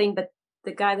the whole thing. But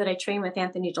the guy that I train with,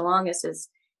 Anthony DeLongis,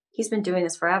 he's been doing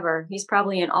this forever. He's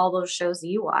probably in all those shows that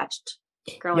you watched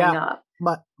growing up.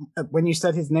 But when you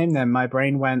said his name, then my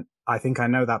brain went, I think I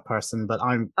know that person, but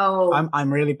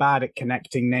I'm really bad at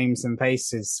connecting names and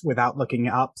faces without looking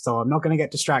it up. So I'm not going to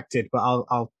get distracted, but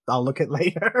I'll look it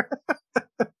later.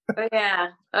 Oh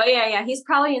yeah. He's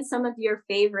probably in some of your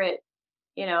favorite,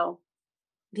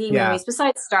 movies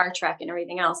besides Star Trek and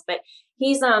everything else. But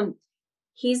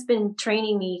he's been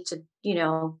training me to,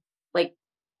 like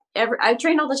I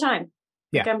train all the time.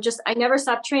 Like I never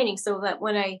stop training, so that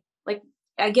when I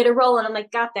get a roll and I'm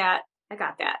like, I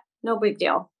got that. No big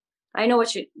deal. I know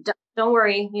what don't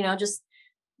worry, just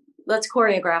let's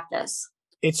choreograph this.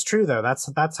 It's true though.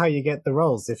 That's how you get the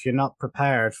roles. If you're not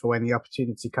prepared for when the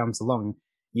opportunity comes along,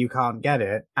 you can't get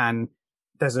it. And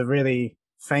there's a really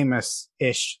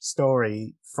famous-ish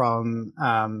story from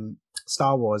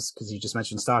Star Wars, because you just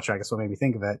mentioned Star Trek, that's what made me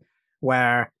think of it,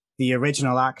 where the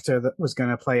original actor that was going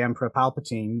to play Emperor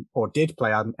Palpatine, or did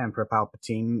play Emperor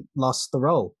Palpatine, lost the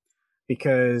role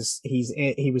because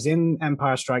he was in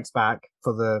Empire Strikes Back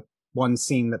for the one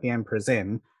scene that the Emperor's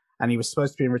in, and he was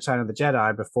supposed to be in Return of the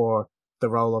Jedi before the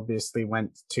role obviously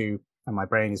went to, and my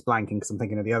brain is blanking because I'm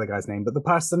thinking of the other guy's name, but the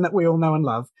person that we all know and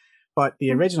love. But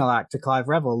the original actor, Clive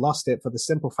Revill, lost it for the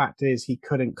simple fact is he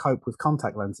couldn't cope with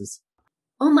contact lenses.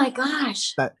 Oh my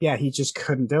gosh. He just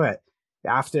couldn't do it.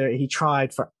 After he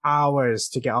tried for hours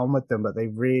to get on with them, but they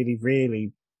really,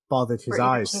 really bothered his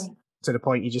eyes to the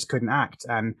point he just couldn't act.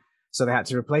 And so they had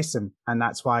to replace him. And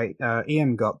that's why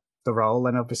Ian got the role.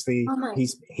 And obviously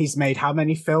he's made how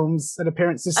many films and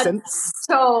appearances since?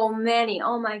 So many.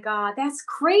 Oh my God. That's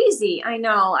crazy. I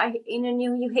know.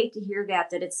 You hate to hear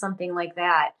that it's something like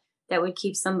that would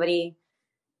keep somebody,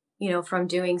 from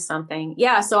doing something.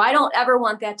 Yeah. So I don't ever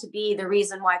want that to be the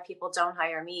reason why people don't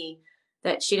hire me,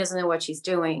 that she doesn't know what she's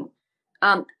doing.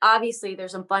 Obviously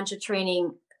there's a bunch of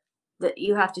training that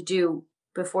you have to do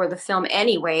before the film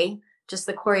anyway, just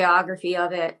the choreography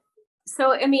of it.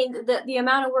 So, the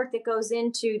amount of work that goes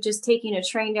into just taking a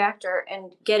trained actor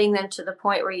and getting them to the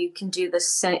point where you can do the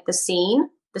scenes,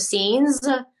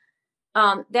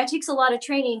 that takes a lot of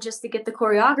training just to get the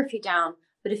choreography down.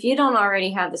 But if you don't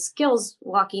already have the skills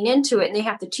walking into it and they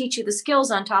have to teach you the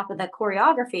skills on top of that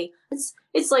choreography,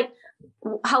 it's like,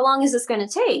 how long is this going to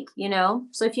take?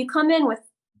 So if you come in with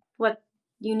what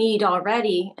you need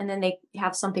already and then they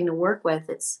have something to work with,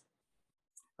 it's.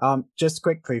 Just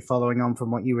quickly following on from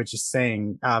what you were just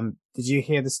saying, did you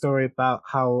hear the story about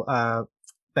how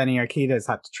Benny Urquidez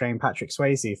had to train Patrick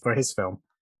Swayze for his film?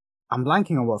 I'm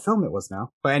blanking on what film it was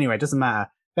now, but anyway, it doesn't matter.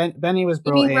 Benny was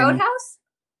brought in. You mean Roadhouse?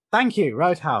 Thank you,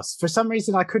 Roadhouse. For some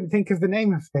reason, I couldn't think of the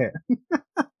name of it.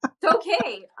 It's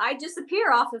okay. I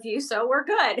disappear off of you, so we're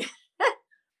good.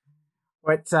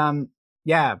 But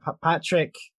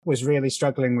Patrick was really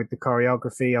struggling with the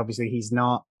choreography. Obviously, he's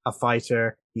not a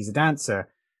fighter; he's a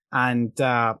dancer. And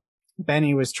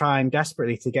Benny was trying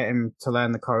desperately to get him to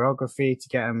learn the choreography, to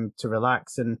get him to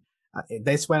relax. And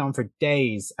this went on for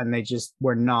days, and they just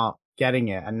were not getting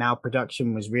it. And now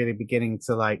production was really beginning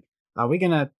to are we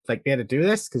going to be able to do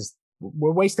this? Because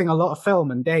we're wasting a lot of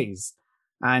film and days.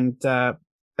 And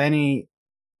Benny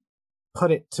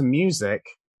put it to music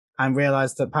and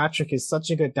realized that Patrick is such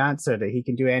a good dancer that he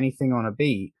can do anything on a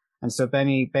beat. And so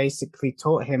Benny basically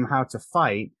taught him how to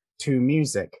fight to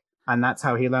music. And that's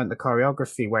how he learned the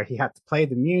choreography, where he had to play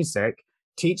the music,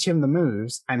 teach him the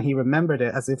moves, and he remembered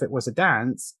it as if it was a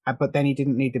dance, but then he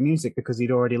didn't need the music because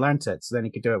he'd already learnt it, so then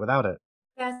he could do it without it.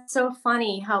 That's so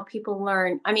funny how people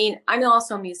learn. I'm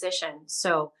also a musician,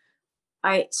 so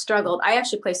I struggled. I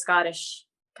actually play Scottish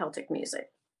Celtic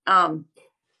music.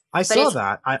 I saw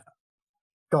that.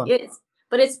 Go on.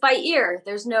 But it's by ear.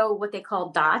 There's no what they call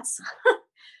dots.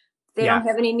 They don't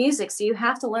have any music, so you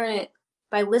have to learn it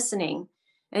by listening.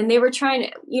 And they were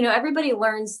trying to, everybody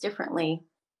learns differently.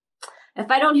 If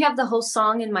I don't have the whole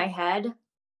song in my head,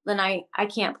 then I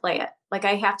can't play it.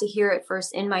 I have to hear it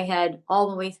first in my head all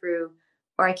the way through,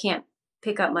 or I can't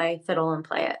pick up my fiddle and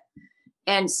play it.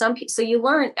 And so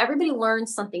everybody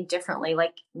learns something differently.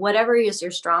 Whatever is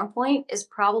your strong point is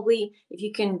probably, if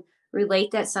you can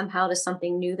relate that somehow to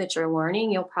something new that you're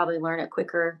learning, you'll probably learn it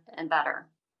quicker and better,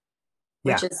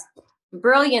 Yeah. which is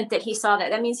brilliant that he saw that.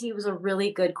 That means he was a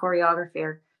really good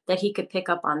choreographer, that he could pick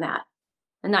up on that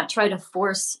and not try to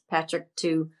force Patrick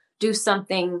to do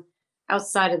something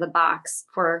outside of the box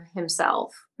for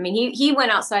himself. I mean, he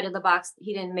went outside of the box.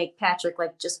 He didn't make Patrick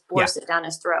like just force it down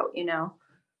his throat, you know?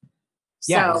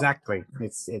 Yeah, So exactly.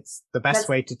 It's the best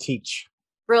way to teach.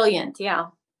 Brilliant. Yeah.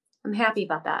 I'm happy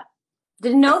about that.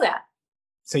 Didn't know that.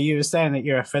 So you were saying that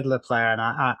you're a fiddler player, and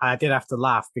I did have to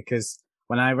laugh because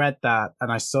when I read that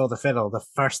and I saw the fiddle, the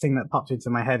first thing that popped into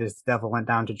my head is The Devil Went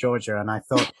Down to Georgia. And I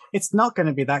thought, it's not going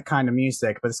to be that kind of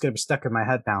music, but it's going to be stuck in my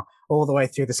head now all the way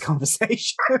through this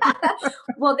conversation.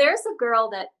 Well, there's a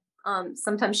girl that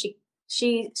sometimes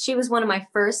she was one of my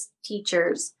first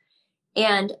teachers,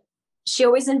 and she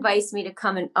always invites me to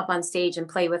come up on stage and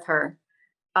play with her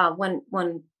when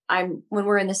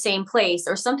we're in the same place,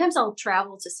 or sometimes I'll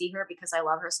travel to see her because I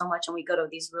love her so much and we go to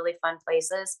these really fun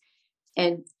places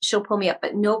and she'll pull me up,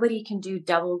 but nobody can do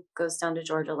Devil Goes Down to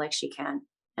Georgia like she can.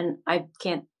 And I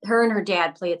can't. Her and her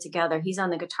dad play it together. He's on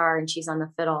the guitar and she's on the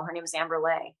fiddle. Her name is Amber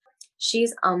Lay.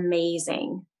 She's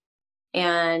amazing.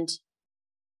 And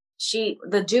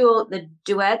the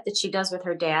duet that she does with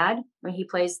her dad, when he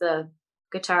plays the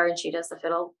guitar and she does the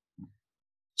fiddle,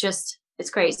 just, it's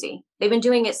crazy. They've been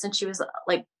doing it since she was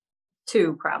like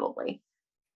 2, probably.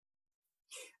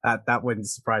 That wouldn't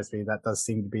surprise me. That does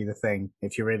seem to be the thing.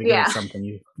 If you're really good at something,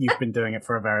 you've been doing it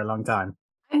for a very long time.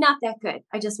 I'm not that good.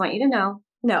 I just want you to know.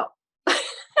 No.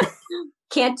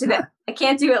 Can't do that. I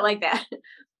can't do it like that.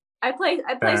 I play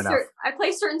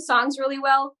certain songs really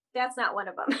well. That's not one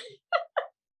of them.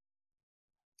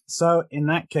 So in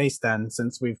that case then,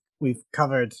 since we've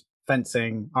covered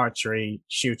fencing, archery,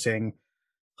 shooting,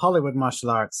 Hollywood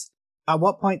martial arts, at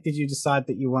what point did you decide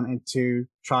that you wanted to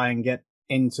try and get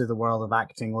into the world of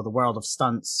acting or the world of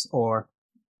stunts, or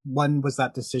when was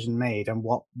that decision made and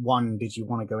what one did you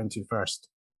want to go into first?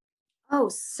 Oh,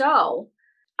 so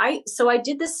I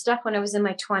did this stuff when I was in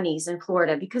my 20s in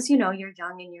Florida, because you're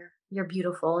young and you're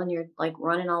beautiful and you're like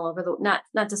running all over not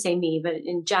to say me, but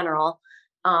in general,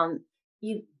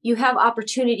 you have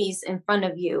opportunities in front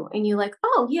of you and you're like,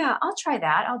 oh yeah, I'll try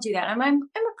that. I'll do that. I'm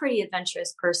a pretty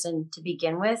adventurous person to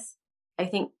begin with. I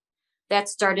think that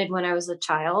started when I was a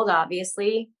child.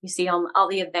 Obviously, you see all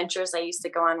the adventures I used to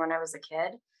go on when I was a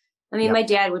kid. I mean, My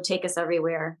dad would take us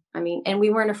everywhere. I mean, and we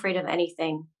weren't afraid of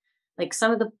anything. Like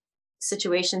some of the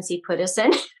situations he put us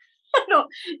in,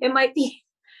 it might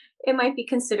be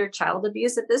considered child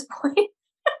abuse at this point,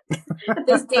 at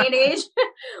this day and age.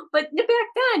 But back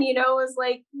then, it was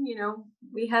like,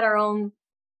 we had our own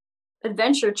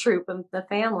adventure troupe of the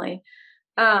family.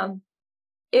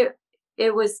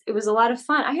 It was a lot of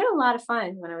fun. I had a lot of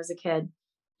fun when I was a kid.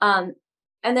 And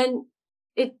then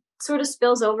it sort of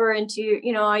spills over into,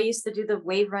 I used to do the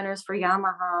wave runners for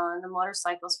Yamaha and the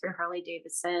motorcycles for Harley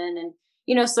Davidson. And,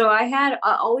 so I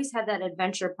always had that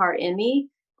adventure part in me.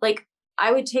 Like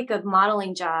I would take a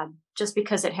modeling job just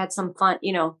because it had some fun,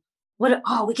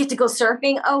 we get to go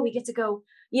surfing. Oh, we get to go,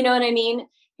 you know what I mean?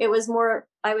 It was more,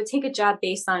 I would take a job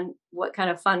based on what kind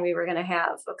of fun we were going to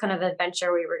have, what kind of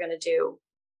adventure we were going to do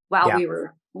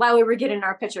while we were getting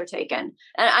our picture taken.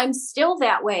 And I'm still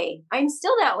that way. I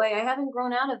haven't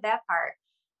grown out of that part.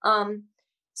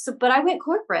 But I went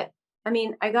corporate. I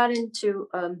mean, I got into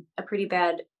a pretty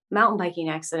bad mountain biking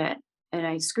accident and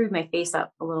I screwed my face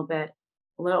up a little bit.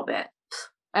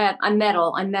 I'm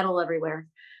metal everywhere.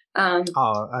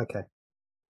 Okay.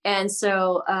 And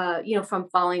so, from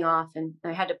falling off, and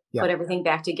I had to put everything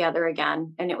back together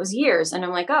again. And it was years. And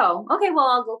I'm like, oh, okay, well,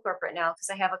 I'll go corporate now because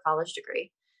I have a college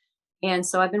degree. And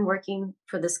so I've been working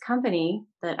for this company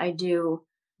that I do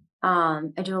a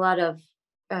lot of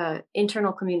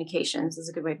internal communications is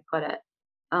a good way to put it.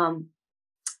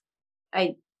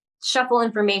 I shuffle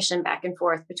information back and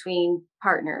forth between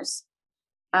partners,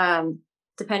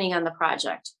 depending on the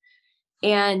project.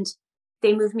 And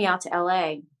they moved me out to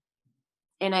LA.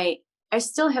 And I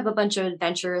still have a bunch of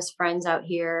adventurous friends out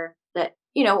here that,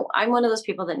 I'm one of those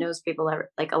people that knows people that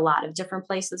are like a lot of different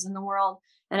places in the world.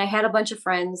 And I had a bunch of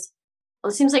friends.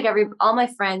 Well, it seems like all my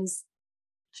friends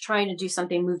trying to do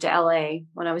something moved to LA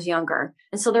when I was younger.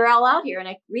 And so they're all out here and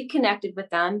I reconnected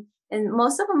with them. And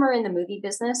most of them are in the movie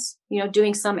business,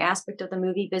 doing some aspect of the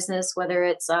movie business, whether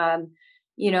it's,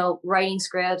 writing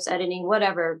scripts, editing,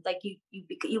 whatever. Like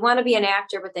you want to be an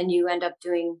actor, but then you end up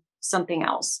doing something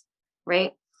else.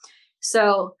 Right.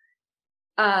 So,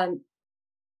 I'm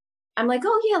like,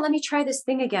 oh yeah, let me try this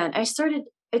thing again. It's sort of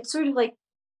like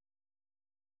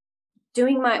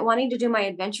wanting to do my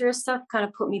adventurous stuff kind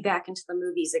of put me back into the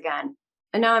movies again.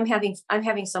 And now I'm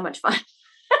having so much fun.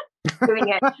 doing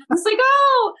it. It's like,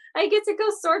 oh, I get to go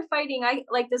sword fighting. I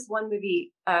like this one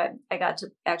movie. I got to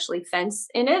actually fence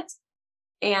in it,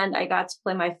 and I got to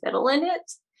play my fiddle in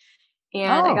it,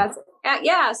 and I Oh, got to,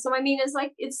 yeah. So I mean, it's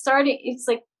like it's starting. It's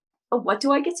like, oh, what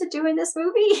do I get to do in this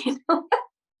movie? You know?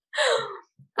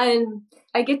 And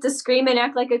I get to scream and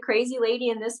act like a crazy lady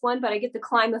in this one, but I get to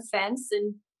climb a fence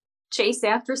and chase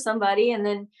after somebody. And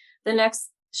then the next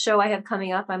show I have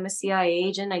coming up, I'm a CIA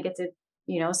agent. I get to,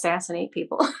 assassinate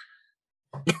people.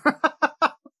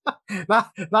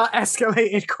 that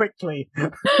escalated quickly.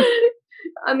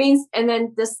 I mean, and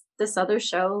then this other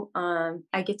show,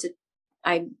 I get to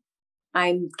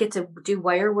do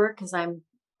wire work because I'm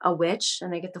a witch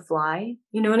and I get to fly.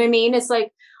 You know what I mean? It's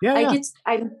like Yeah.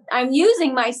 I'm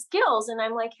using my skills, and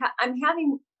I'm like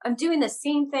I'm doing the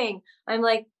same thing. I'm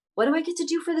like, what do I get to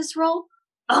do for this role?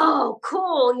 Oh,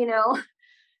 cool.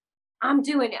 I'm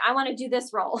doing it. I want to do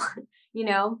this role.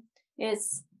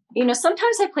 It's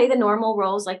sometimes I play the normal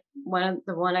roles. Like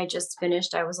the one I just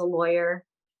finished, I was a lawyer.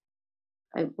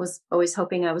 I was always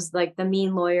hoping I was like the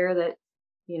mean lawyer that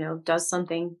does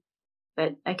something,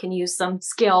 but I can use some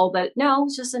skill. But no,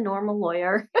 it's just a normal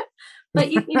lawyer. But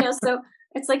so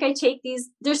it's like I take these.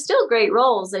 They're still great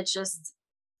roles. It's just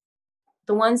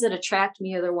the ones that attract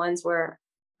me are the ones where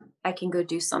I can go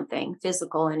do something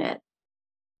physical in it.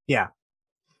 Yeah.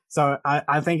 So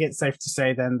I think it's safe to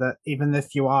say then that even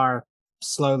if you are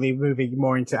slowly moving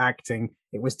more into acting,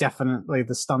 it was definitely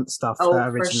the stunt stuff that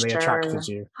originally attracted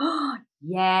you.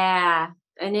 Yeah.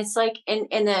 And it's like, and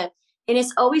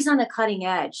it's always on the cutting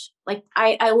edge. Like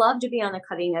I love to be on the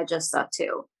cutting edge of stuff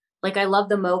too. Like I love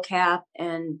the mocap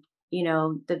and,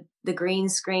 the green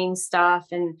screen stuff,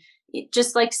 and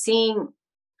just like seeing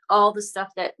all the stuff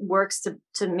that works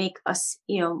to make us,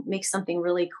 make something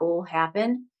really cool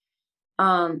happen.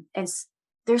 And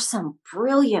there's some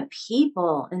brilliant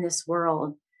people in this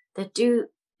world that do.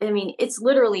 I mean, it's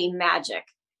literally magic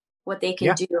what they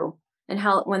can do, and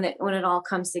how when it all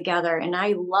comes together. And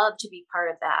I love to be part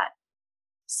of that.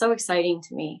 So exciting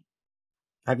to me.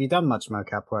 Have you done much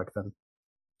mocap work then?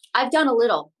 I've done a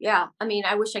little, yeah. I mean,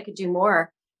 I wish I could do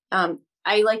more.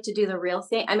 I like to do the real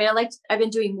thing. I mean, I've been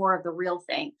doing more of the real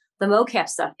thing. The mocap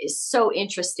stuff is so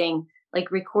interesting,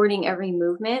 like recording every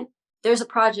movement. There's a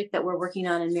project that we're working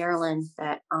on in Maryland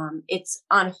that it's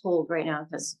on hold right now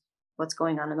because what's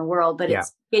going on in the world, but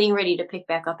it's getting ready to pick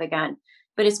back up again.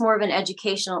 But it's more of an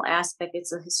educational aspect.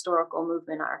 It's a historical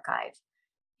movement archive.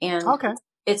 And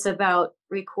it's about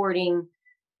recording,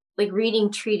 like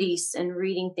reading treaties and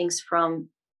reading things from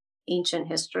ancient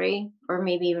history, or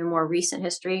maybe even more recent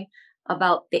history,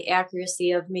 about the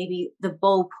accuracy of maybe the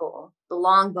bow pull, the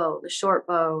long bow, the short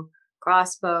bow,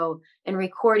 crossbow, and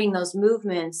recording those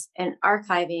movements and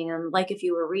archiving them like if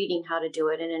you were reading how to do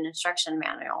it in an instruction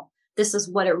manual. This is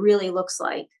what it really looks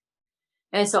like.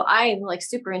 And so I'm like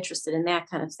super interested in that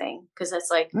kind of thing because that's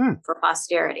like for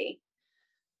posterity.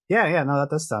 Yeah, no, that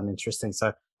does sound interesting.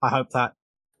 So I hope that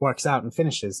works out and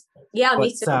finishes. Yeah,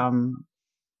 me too.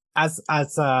 As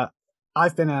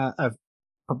I've been a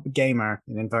gamer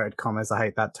in inverted commas, I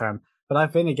hate that term, but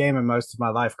I've been a gamer most of my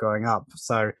life growing up.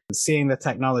 So seeing the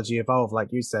technology evolve, like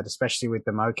you said, especially with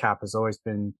the mocap, has always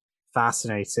been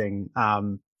fascinating.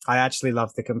 I actually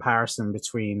love the comparison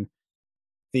between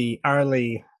the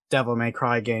early Devil May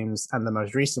Cry games and the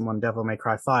most recent one, Devil May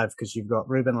Cry 5, because you've got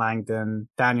Ruben Langdon,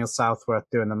 Daniel Southworth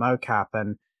doing the mocap,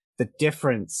 and the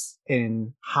difference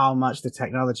in how much the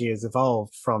technology has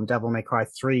evolved from Devil May Cry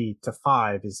 3 to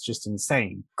 5 is just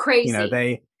insane.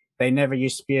 Crazy. They never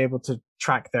used to be able to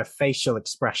track their facial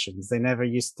expressions. They never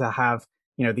used to have,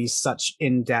 these such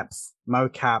in-depth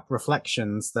mocap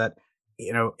reflections that,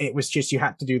 it was just you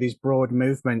had to do these broad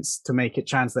movements to make it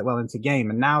translate well into game.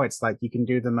 And now it's like you can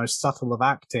do the most subtle of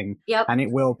acting and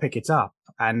it will pick it up.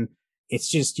 And it's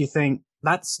just, you think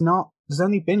there's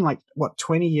only been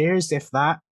 20 years, if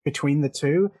that, between the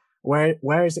two.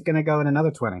 Where is it going to go in another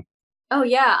 20? Oh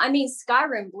yeah. I mean,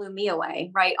 Skyrim blew me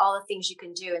away, right? All the things you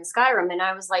can do in Skyrim. And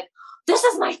I was like, this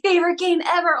is my favorite game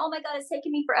ever. Oh my God, it's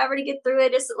taken me forever to get through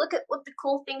it. Look at what the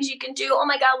cool things you can do. Oh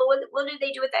my God, what did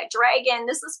they do with that dragon?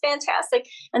 This is fantastic.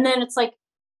 And then it's like,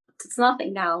 it's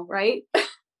nothing now, right?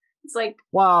 It's like,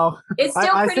 wow. It's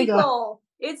still pretty cool.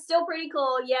 It's still pretty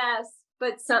cool, yes.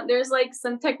 But there's like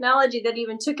some technology that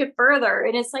even took it further.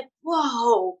 And it's like,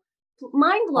 whoa,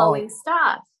 mind-blowing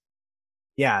stuff.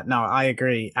 Yeah, no, I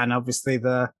agree. And obviously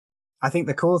I think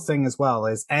the cool thing as well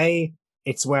is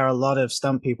it's where a lot of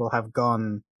stunt people have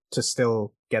gone to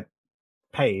still get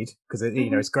paid because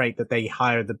it's great that they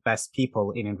hire the best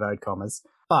people in inverted commas.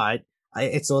 But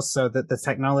it's also that the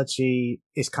technology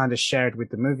is kind of shared with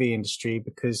the movie industry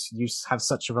because you have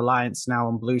such a reliance now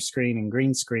on blue screen and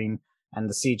green screen and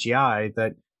the CGI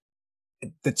that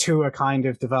the two are kind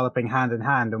of developing hand in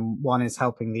hand, and one is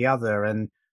helping the other. And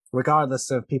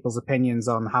regardless of people's opinions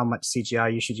on how much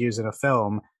CGI you should use in a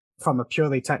film, from a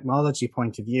purely technology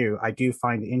point of view, I do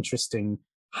find it interesting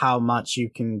how much you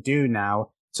can do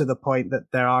now, to the point that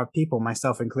there are people,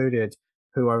 myself included,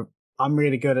 I'm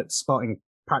really good at spotting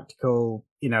practical,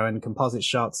 and composite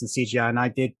shots and CGI. And I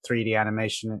did 3D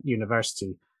animation at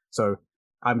university. So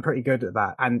I'm pretty good at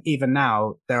that. And even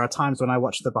now, there are times when I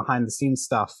watch the behind the scenes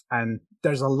stuff, and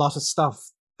there's a lot of stuff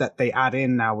that they add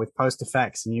in now with post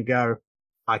effects, and you go,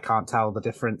 I can't tell the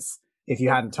difference. If you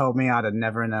hadn't told me, I'd have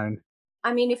never known.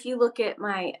 I mean, if you look at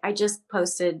I just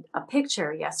posted a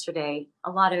picture yesterday. A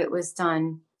lot of it was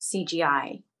done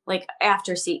CGI, like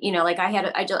after like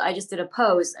I just did a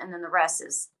pose, and then the rest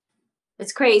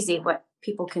it's crazy what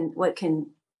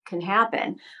can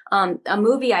happen. A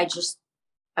movie I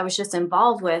was just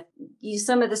involved with,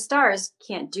 some of the stars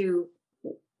can't do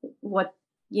what,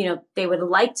 they would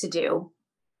like to do.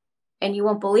 And you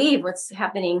won't believe what's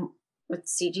happening with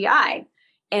CGI.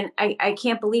 And I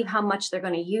can't believe how much they're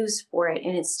going to use for it.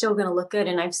 And it's still going to look good.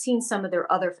 And I've seen some of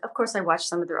of course I watched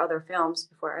some of their other films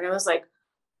before. And I was like,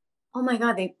 oh my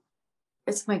God,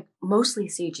 it's like mostly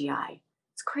CGI.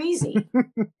 It's crazy.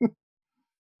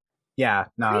 Yeah,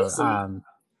 no. Crazy.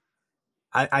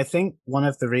 I think one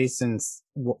of the reasons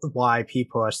why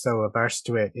people are so averse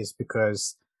to it is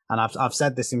because, and I've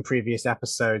said this in previous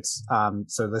episodes,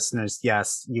 so listeners,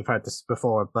 yes, you've heard this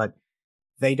before, but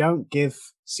they don't give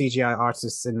CGI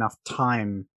artists enough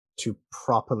time to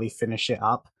properly finish it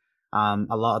up. A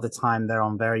lot of the time they're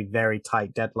on very, very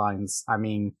tight deadlines. I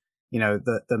mean,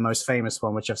 the most famous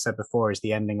one, which I've said before, is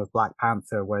the ending of Black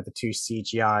Panther, where the two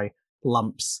CGI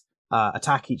lumps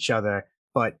attack each other,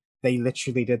 but they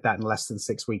literally did that in less than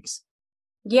 6 weeks.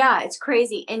 Yeah, it's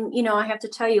crazy. And, I have to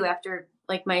tell you, after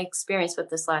like my experience with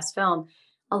this last film,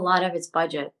 a lot of it's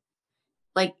budget.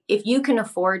 Like if you can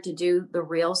afford to do the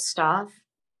real stuff,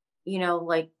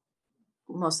 like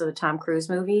most of the Tom Cruise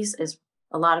movies,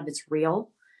 a lot of it's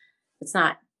real. There's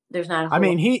not a whole, I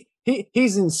mean,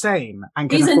 he's insane and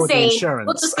can he's afford insane. the insurance.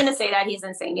 We're just going to say that he's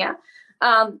insane. Yeah.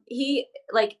 He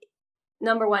like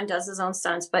number one does his own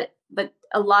stunts, but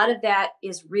a lot of that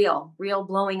is real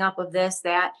blowing up of this,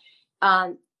 that.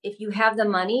 If you have the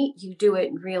money, you do it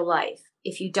in real life.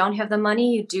 If you don't have the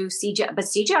money, you do CGI, but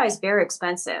CGI is very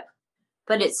expensive,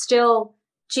 but it's still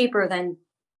cheaper than,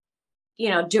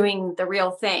 doing the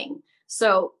real thing.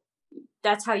 So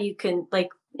that's how you can, like,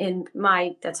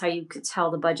 that's how you could tell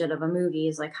the budget of a movie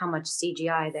is like how much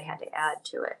CGI they had to add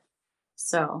to it.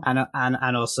 So,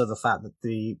 and also the fact that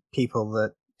the people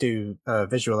that do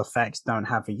visual effects don't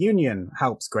have a union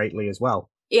helps greatly as well.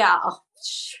 Yeah.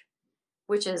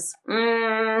 Which is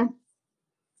Moving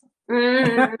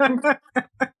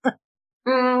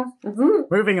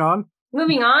on.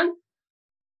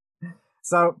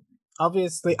 So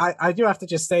obviously I do have to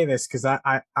just say this because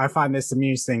I find this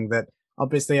amusing that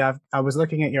obviously I was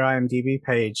looking at your IMDb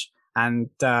page, and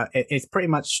it's pretty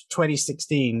much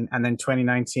 2016 and then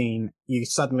 2019 you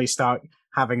suddenly start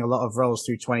having a lot of roles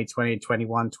through 2020,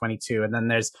 21, 22, and then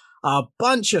there's a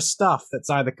bunch of stuff that's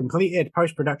either completed,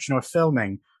 post-production, or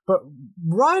filming. But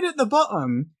right at the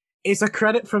bottom is a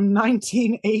credit from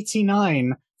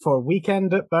 1989 for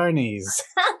Weekend at Bernie's.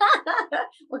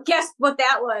 Well, guess what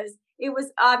that was? It was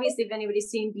obviously, if anybody's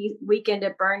seen Weekend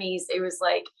at Bernie's, it was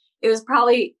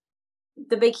probably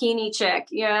the bikini chick,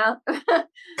 yeah.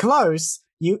 Close.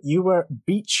 You were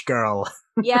Beach Girl.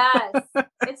 Yes.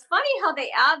 It's funny how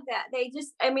they add that.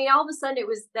 All of a sudden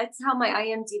that's how my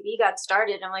IMDb got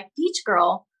started. I'm like, Beach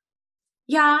Girl.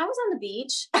 Yeah, I was on the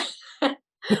beach.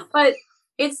 But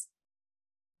it's,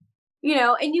 and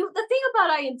the thing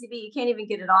about IMDb, you can't even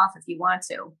get it off if you want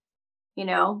to,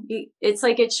 it's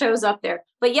like it shows up there.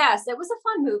 But yes, it was a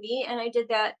fun movie. And I did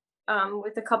that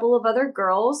with a couple of other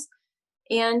girls,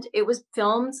 and it was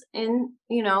filmed in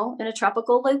a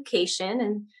tropical location,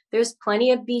 and there's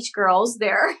plenty of beach girls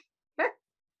there.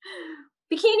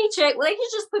 Bikini chick. Well, they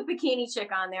could just put bikini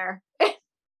chick on there.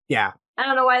 Yeah. I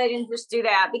don't know why they didn't just do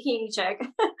that. Bikini chick.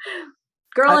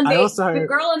 Girl in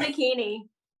bikini.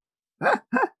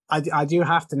 I do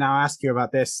have to now ask you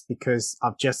about this because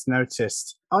I've just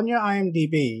noticed on your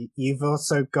IMDb, you've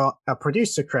also got a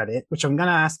producer credit, which I'm going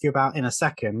to ask you about in a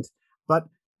second, but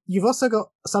you've also got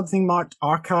something marked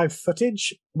archive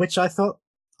footage, which I thought,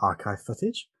 archive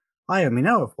footage? I only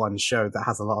know of one show that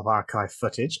has a lot of archive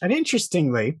footage. And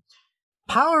interestingly,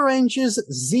 Power Rangers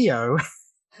Zeo,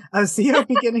 a Zeo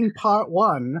beginning part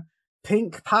 1,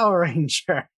 Pink Power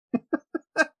Ranger.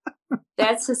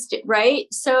 That's just right.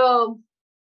 So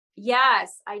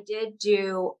yes, I did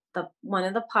do one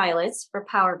of the pilots for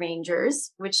Power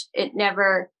Rangers, which it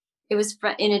was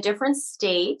in a different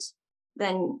state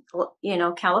than,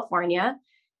 California.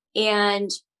 And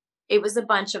it was a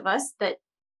bunch of us that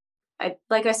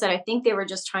like I said, I think they were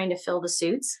just trying to fill the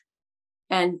suits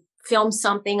and film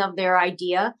something of their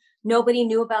idea. Nobody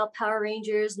knew about Power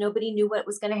Rangers. Nobody knew what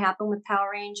was going to happen with Power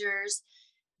Rangers.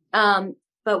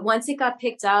 But once it got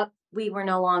picked up, we were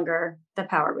no longer the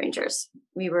Power Rangers.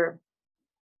 We were,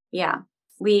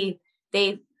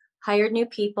 they hired new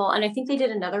people, and I think they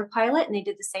did another pilot and they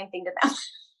did the same thing to them.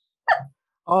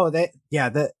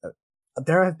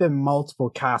 There have been multiple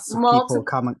casts of people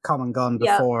come and gone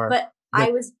before. But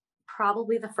I was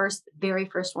probably the very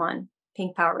first one,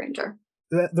 Pink Power Ranger.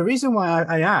 The reason why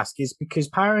I ask is because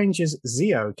Power Rangers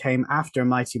Zeo came after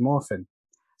Mighty Morphin.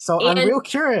 So I'm real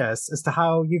curious as to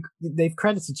how they've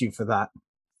credited you for that.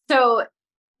 So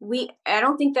I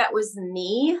don't think that was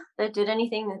me that did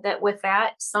anything with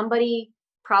that. Somebody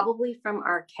probably from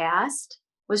our cast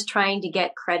was trying to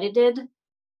get credited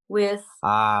with.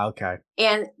 Okay.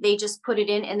 And they just put it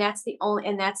in, and that's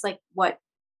like what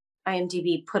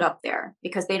IMDb put up there,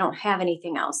 because they don't have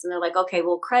anything else. And they're like, okay,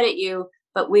 we'll credit you,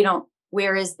 but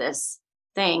where is this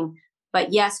thing?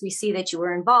 But yes, we see that you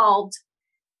were involved.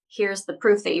 Here's the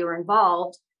proof that you were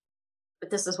involved, but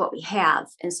this is what we have.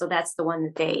 And so that's the one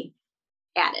that they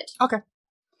added. Okay.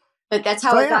 But that's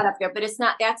how it got up there. But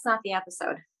that's not the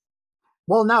episode.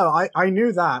 Well, no, I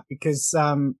knew that because,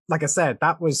 like I said,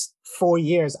 that was 4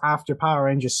 years after Power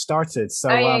Rangers started. So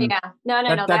No.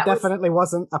 That definitely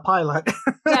wasn't a pilot.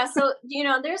 Yeah. So,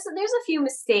 there's a few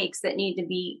mistakes that need to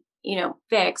be,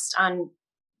 fixed on,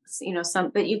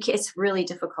 but it's really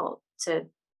difficult to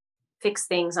fix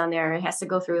things on there. It has to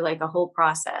go through like a whole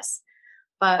process.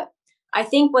 But I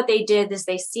think what they did is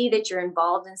they see that you're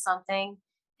involved in something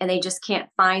and they just can't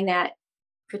find that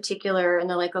particular, and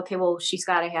they're like, okay, well, she's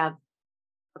got to have,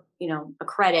 a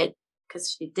credit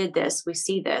because she did this. We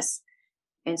see this.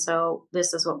 And so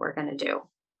this is what we're going to do.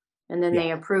 And then they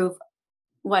approve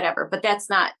whatever, but that's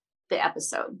not the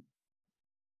episode.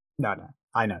 No,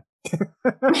 I know.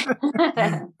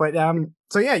 But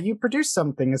so you produced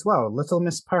something as well, Little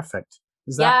Miss Perfect.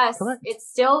 Is that correct? It's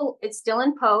still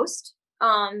in post.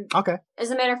 Okay.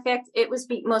 As a matter of fact, it was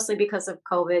mostly because of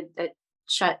COVID that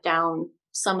shut down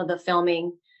some of the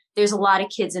filming. There's a lot of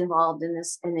kids involved in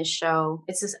this show.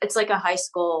 It's like a high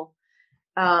school.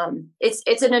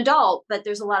 It's an adult, but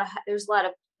there's a lot of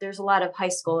high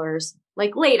schoolers.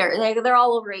 Like later, they're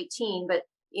all over 18, but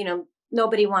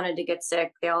nobody wanted to get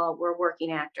sick. They all were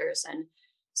working actors, and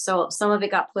so some of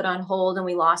it got put on hold, and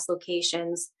we lost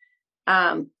locations.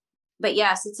 But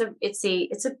yes, it's a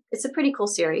pretty cool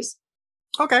series.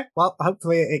 Okay, well,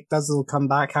 hopefully it does all come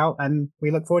back out, and we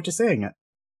look forward to seeing it.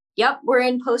 Yep, we're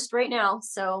in post right now,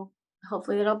 so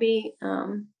hopefully it'll be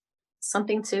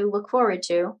something to look forward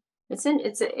to.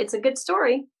 It's a good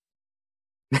story.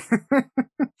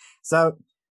 So,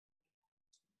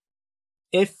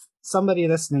 if somebody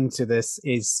listening to this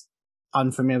is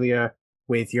unfamiliar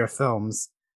with your films,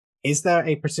 is there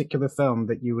a particular film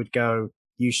that you would go,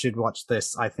 you should watch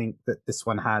this? I think that this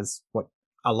one has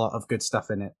a lot of good stuff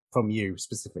in it from you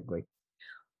specifically.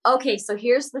 Okay, so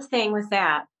here's the thing with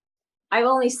that. I've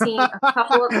only seen a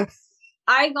couple of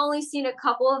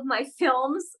my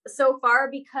films so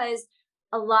far, because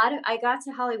I got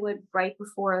to Hollywood right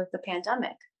before the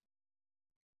pandemic.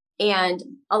 And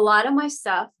a lot of my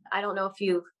stuff, I don't know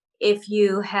if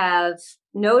you have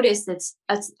noticed, it's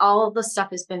all of the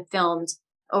stuff has been filmed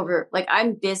over, like,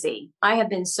 I'm busy. I have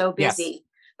been so busy,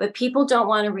 but people don't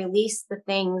want to release the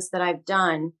things that I've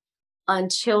done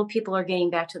until people are getting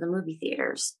back to the movie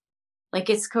theaters. Like,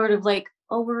 it's sort of like,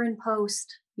 oh, we're in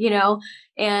post,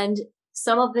 and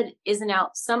some of it isn't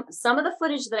out. Some of the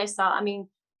footage that I saw,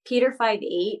 Peter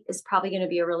 5'8" is probably going to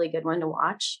be a really good one to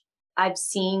watch. I've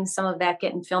seen some of that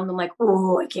getting filmed. I'm like,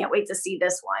 oh, I can't wait to see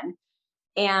this one.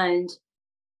 And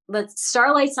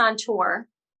Starlight's on tour.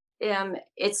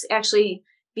 It's actually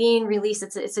being released.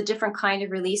 It's a different kind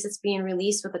of release. It's being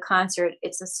released with a concert.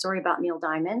 It's a story about Neil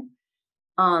Diamond.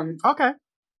 Okay.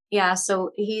 Yeah.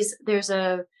 So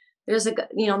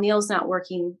Neil's not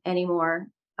working anymore.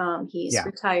 He's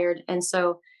retired. And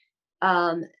so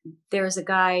there's a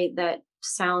guy that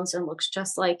sounds and looks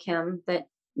just like him that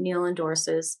Neil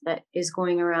endorses, that is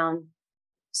going around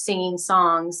singing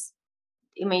songs.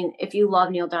 If you love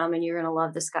Neil Diamond, you're going to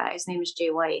love this guy. His name is Jay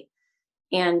White.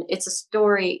 And it's a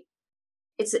story.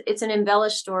 It's an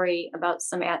embellished story about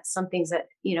some things that,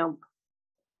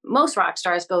 most rock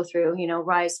stars go through,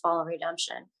 rise, fall, and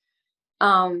redemption.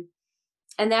 And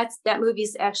that movie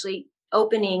is actually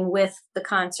opening with the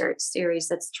concert series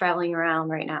that's traveling around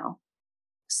right now.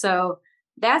 So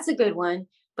that's a good one.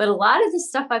 But a lot of the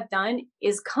stuff I've done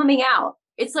is coming out.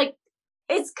 It's like,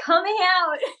 it's coming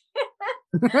out.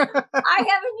 I haven't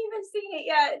even seen it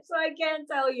yet, so I can't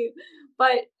tell you.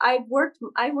 But I worked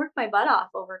my butt off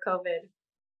over COVID.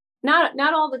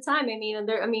 Not all the time.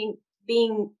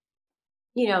 Being,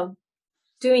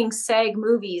 doing SAG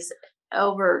movies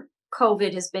over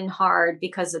COVID has been hard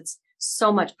because it's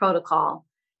so much protocol.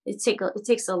 It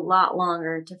takes a lot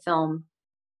longer to film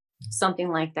something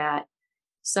like that.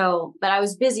 So, but I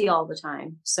was busy all the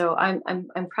time. So I'm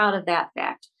proud of that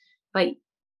fact. But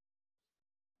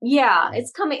yeah,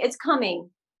 it's coming. It's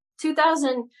coming.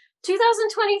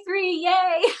 2023.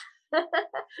 Yay.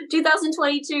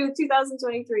 2022,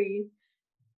 2023.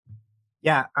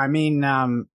 Yeah. I mean,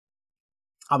 I'm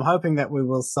hoping that we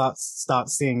will start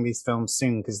seeing these films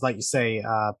soon. Cause like you say,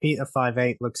 Peter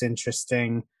 5/8 looks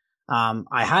interesting.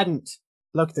 I hadn't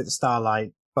looked at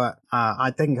Starlight, but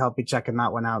I think I'll be checking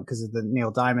that one out because of the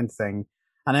Neil Diamond thing.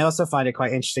 And I also find it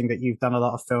quite interesting that you've done a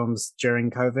lot of films during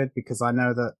COVID, because I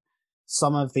know that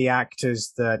some of the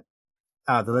actors that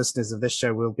the listeners of this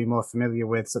show will be more familiar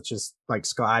with, such as like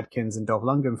Scott Adkins and Dolph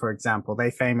Lundgren, for example,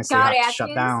 they famously had to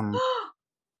shut down.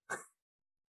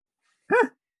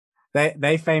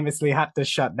 They famously had to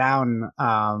shut down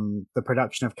the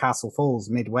production of Castle Falls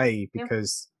midway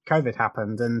because COVID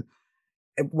happened. And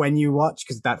when you watch,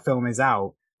 because that film is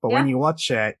out, but when you watch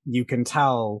it, you can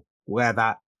tell where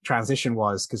that transition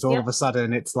was, because all of a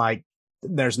sudden it's like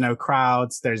there's no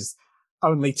crowds, there's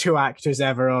only two actors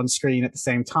ever on screen at the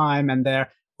same time, and they're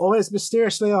always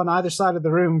mysteriously on either side of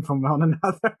the room from one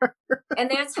another. and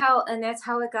that's how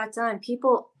it got done.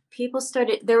 People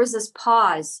started, there was this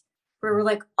pause where we're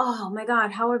like, oh my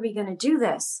God, how are we going to do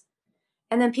this?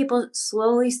 And then people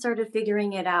slowly started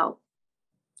figuring it out,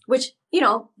 which,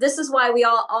 this is why we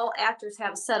all actors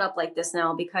have a setup like this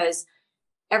now, because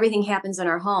everything happens in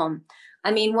our home.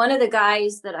 I mean, one of the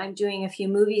guys that I'm doing a few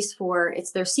movies for,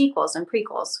 it's their sequels and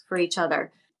prequels for each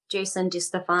other. Jason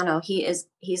DiStefano, he's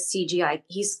CGI.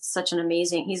 He's such an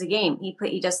amazing, he's a game.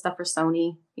 He does stuff for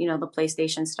Sony, the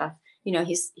PlayStation stuff.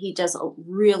 He does a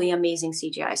really amazing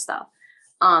CGI stuff.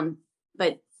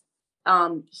 But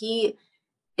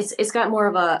it's got more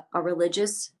of a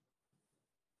religious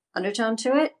undertone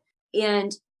to it.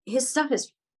 And his stuff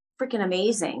is freaking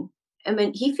amazing. I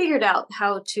mean, he figured out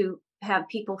how to have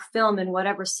people film in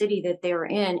whatever city that they were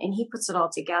in, and he puts it all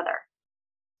together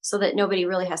so that nobody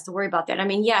really has to worry about that. I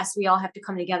mean, yes, we all have to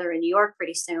come together in New York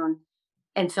pretty soon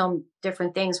and film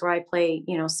different things where I play,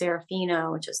 Serafina,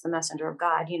 which is the messenger of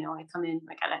God. I come in,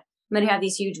 I'm going to have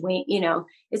these huge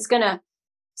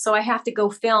so I have to go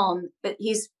film, but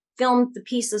he's filmed the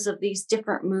pieces of these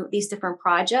different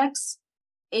projects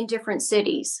in different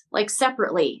cities, like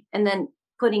separately, and then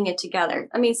putting it together.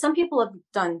 I mean, some people have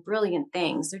done brilliant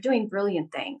things. They're doing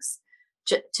brilliant things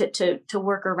to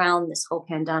work around this whole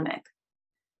pandemic,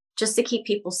 just to keep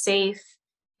people safe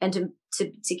and to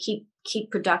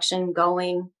keep production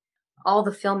going. All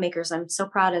the filmmakers, I'm so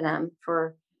proud of them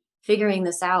for figuring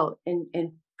this out and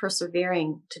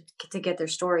persevering to get their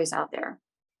stories out there.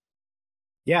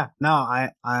 Yeah, no, I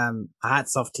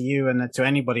hats off to you and to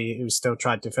anybody who still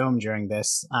tried to film during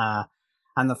this.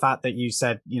 And the fact that you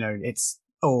said, it's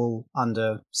all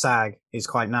under SAG is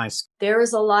quite nice. There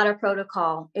was a lot of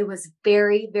protocol. It was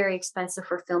very, very expensive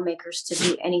for filmmakers to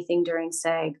do anything during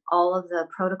SAG. All of the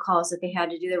protocols that they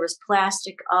had to do, there was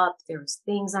plastic up, there was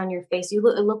things on your face. It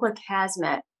looked like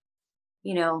hazmat,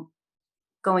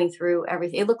 going through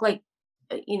everything. It looked like,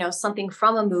 something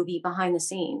from a movie behind the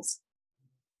scenes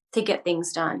to get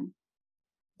things done.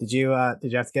 Did you have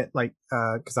to get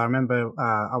because I remember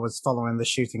I was following the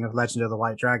shooting of Legend of the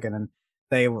White Dragon, and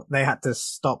they had to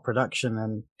stop production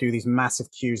and do these massive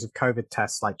queues of COVID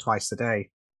tests like twice a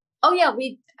day. Oh yeah,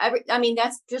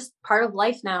 that's just part of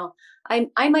life now.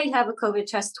 I might have a COVID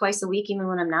test twice a week, even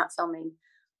when I'm not filming.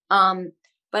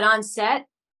 But on set,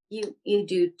 you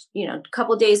do, a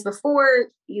couple days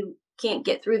before, you can't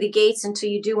get through the gates until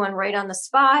you do one right on the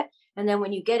spot. And then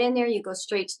when you get in there, you go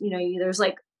straight, there's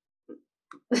like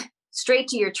straight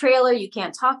to your trailer. You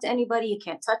can't talk to anybody. You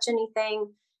can't touch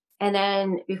anything. And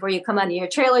then before you come out of your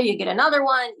trailer, you get another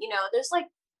one. There's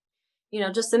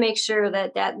just to make sure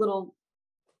that little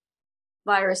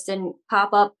virus didn't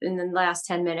pop up in the last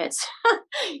 10 minutes,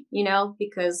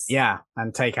 because. Yeah.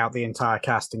 And take out the entire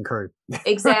cast and crew.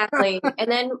 Exactly. And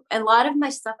then a lot of my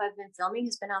stuff I've been filming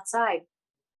has been outside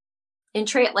in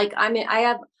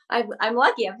I'm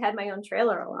lucky. I've had my own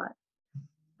trailer a lot,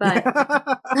 but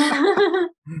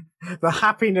the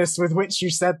happiness with which you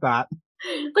said that,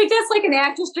 that's like an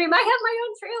actor's dream. I have my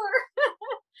own trailer.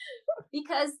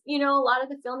 because, you know, a lot of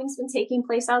the filming's been taking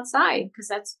place outside because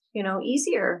that's, you know,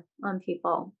 easier on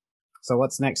people. So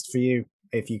what's next for you,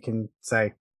 if you can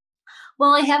say?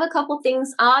 Well, I have a couple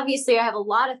things. Obviously, I have a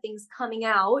lot of things coming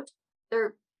out.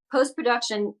 They're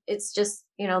post-production. It's just,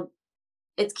 you know,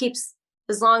 it keeps,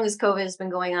 as long as COVID has been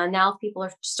going on, now people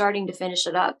are starting to finish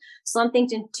it up. So I'm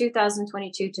thinking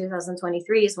 2022,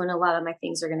 2023 is when a lot of my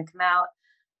things are going to come out.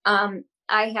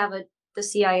 I have the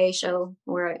CIA show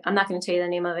where I'm not going to tell you the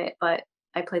name of it, but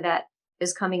I play that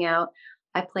is coming out.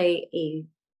 I play a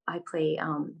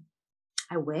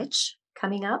witch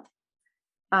coming up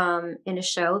in a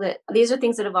show. That these are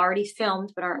things that have already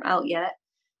filmed but aren't out yet.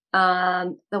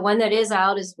 The one that is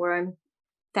out is where I'm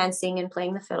fencing and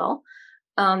playing the fiddle.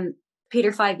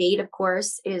 Peter 5'8", of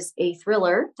course, is a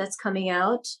thriller that's coming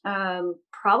out.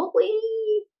 Probably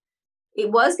it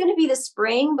was going to be the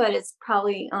spring, but it's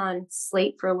probably on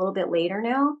slate for a little bit later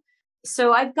now.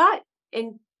 So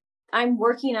I'm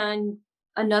working on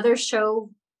another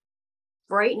show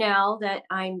right now that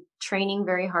I'm training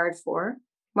very hard for.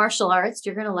 Martial arts.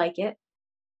 You're going to like it.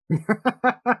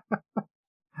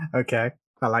 Okay.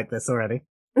 I like this already.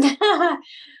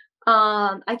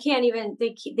 I can't even,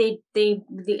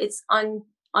 it's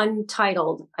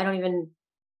untitled.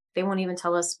 They won't even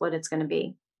tell us what it's going to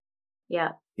be. Yeah.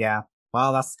 Yeah.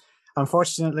 Well,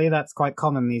 unfortunately, that's quite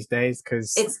common these days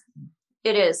because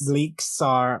it is. Leaks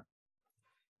are,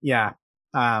 yeah.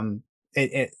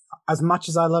 It as much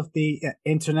as I love the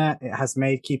internet, it has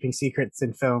made keeping secrets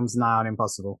in films now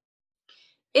impossible.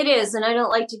 It is, and I don't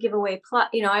like to give away plot.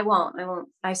 You know, I won't.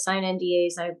 I sign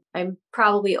NDAs. I'm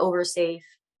probably over safe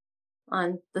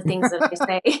on the things that I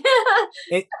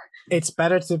say. It's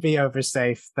better to be over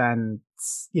safe than,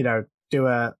 you know, do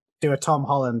a Tom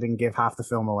Holland and give half the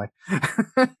film away.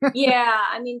 Yeah,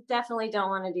 I mean, definitely don't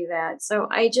want to do that. So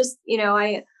I just, you know,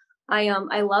 I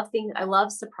love things. I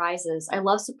love surprises. I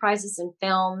love surprises in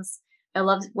films. I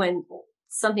love when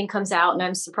something comes out and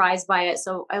I'm surprised by it.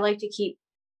 So I like to keep,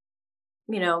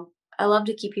 you know, I love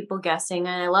to keep people guessing,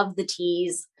 and I love the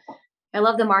tease. I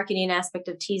love the marketing aspect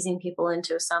of teasing people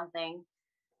into something,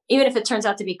 even if it turns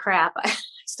out to be crap. I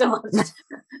still love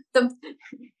the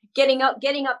getting up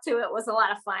to it was a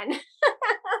lot of fun.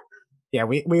 Yeah,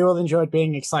 we all enjoyed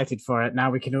being excited for it.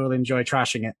 Now we can all enjoy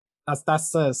trashing it.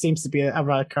 That's seems to be a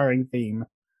recurring theme.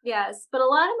 Yes, but a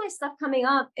lot of my stuff coming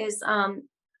up is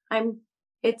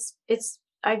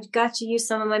I've got to use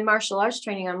some of my martial arts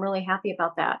training. I'm really happy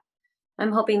about that.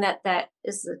 I'm hoping that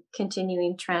is a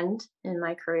continuing trend in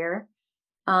my career,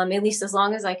 at least as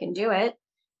long as I can do it,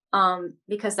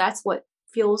 because that's what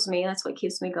fuels me. That's what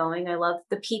keeps me going. I love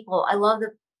the people. I love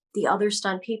the other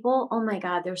stunt people. Oh my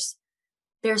God,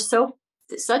 they're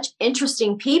such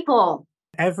interesting people.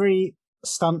 Every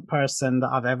stunt person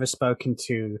that I've ever spoken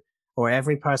to, or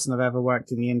every person I've ever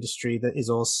worked in the industry that is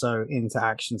also into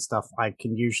action stuff, I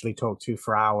can usually talk to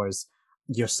for hours.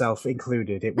 Yourself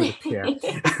included, it would appear.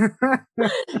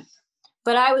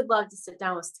 But I would love to sit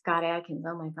down with Scott Adkins.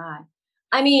 Oh my God.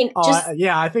 I mean,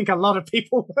 I think a lot of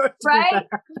people would. Right?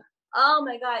 Oh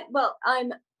my God. Well,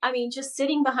 I mean, just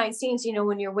sitting behind scenes, you know,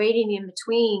 when you're waiting in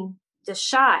between the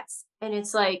shots, and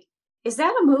it's like, is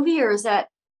that a movie, or did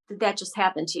that just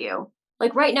happen to you?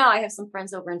 Like right now, I have some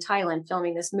friends over in Thailand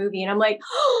filming this movie, and I'm like,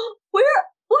 oh, what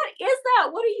is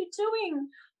that? What are you doing?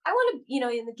 I want to, you know,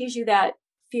 and it gives you that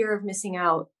fear of missing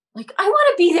out. Like, I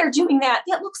want to be there doing that.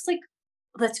 That looks like,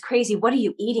 that's crazy. What are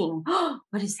you eating?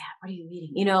 What is that? What are you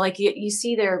eating? You know, like you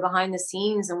see their behind the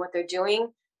scenes and what they're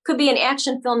doing. Could be an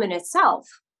action film in itself.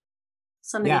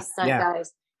 Some of these stunt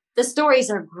guys. The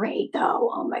stories are great though.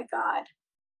 Oh my God.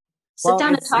 Sit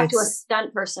down and talk to a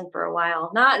stunt person for a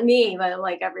while. Not me, but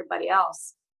like everybody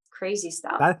else. Crazy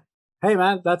stuff. Hey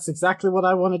man, that's exactly what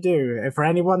I want to do for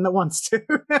anyone that wants to.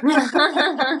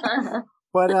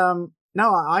 But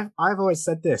no, I've always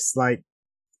said this, like,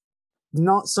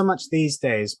 not so much these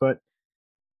days, but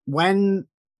when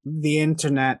the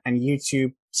internet and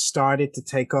YouTube started to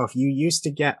take off, you used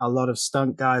to get a lot of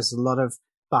stunt guys, a lot of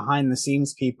behind the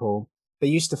scenes people. They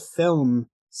used to film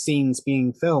scenes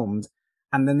being filmed,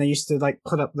 and then they used to like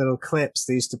put up little clips.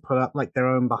 They used to put up like their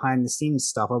own behind the scenes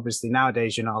stuff. Obviously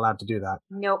nowadays you're not allowed to do that.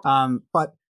 Nope.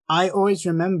 But I always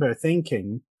remember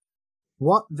thinking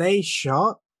what they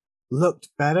shot looked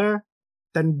better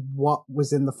than what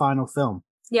was in the final film.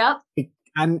 Yep.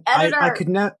 And I could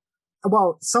not,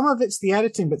 well, some of it's the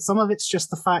editing, but some of it's just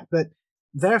the fact that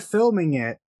they're filming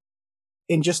it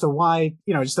in just a wide,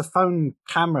 you know, just a phone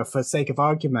camera for sake of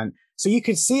argument. So you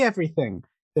could see everything.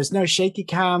 There's no shaky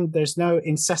cam. There's no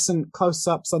incessant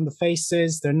close-ups on the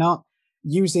faces. They're not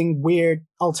using weird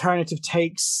alternative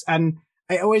takes. And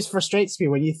it always frustrates me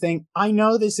when you think, I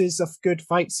know this is a good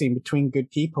fight scene between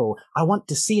good people. I want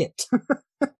to see it.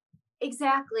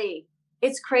 Exactly.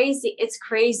 It's crazy. It's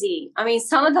crazy. I mean,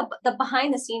 some of the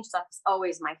behind the scenes stuff is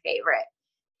always my favorite.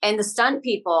 And the stunt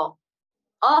people,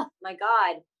 oh my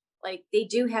God, like they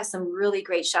do have some really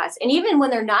great shots. And even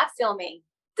when they're not filming,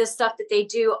 the stuff that they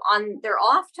do on their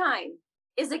off time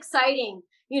is exciting.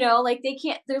 You know, like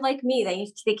they're like me.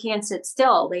 They can't sit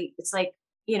still. It's like,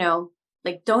 you know,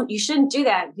 like you shouldn't do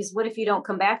that, because what if you don't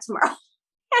come back tomorrow?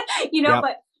 You know,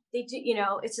 but they do, you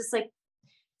know, it's just like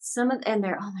and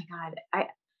they're, oh my God,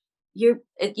 you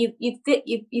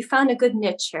found a good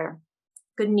niche here,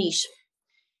 good niche,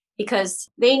 because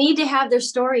they need to have their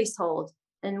stories told.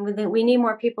 And we need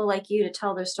more people like you to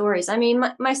tell their stories. I mean,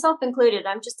 myself included,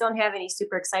 I just don't have any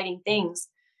super exciting things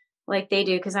like they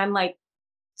do, because I'm like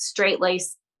straight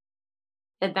laced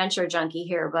adventure junkie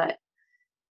here. But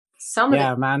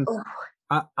man. Oh.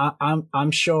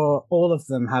 I'm sure all of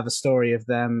them have a story of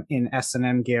them in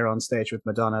S&M gear on stage with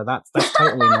Madonna. That's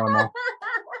totally normal.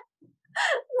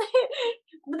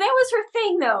 That was her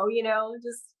thing, though. You know,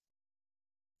 just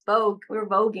vogue. We're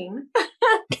voguing.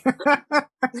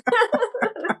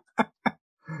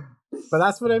 But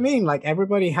that's what I mean. Like,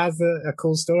 everybody has a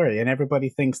cool story, and everybody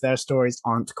thinks their stories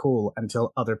aren't cool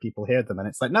until other people hear them. And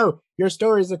it's like, no, your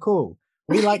stories are cool.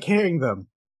 We like hearing them.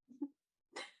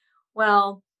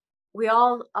 Well, we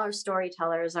all are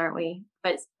storytellers, aren't we?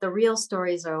 But the real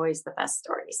stories are always the best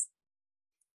stories.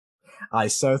 I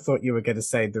so thought you were going to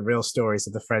say the real stories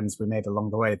of the friends we made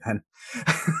along the way then.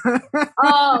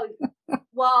 Oh,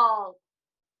 well,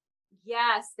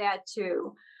 yes, that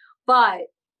too. But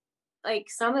like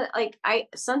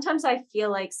sometimes I feel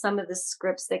like some of the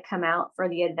scripts that come out for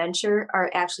the adventure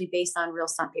are actually based on real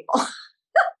stunt people.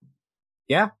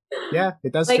 Yeah,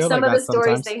 it does like feel some like of the that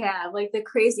stories sometimes. they have, like the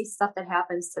crazy stuff that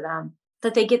happens to them,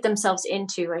 that they get themselves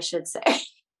into, I should say.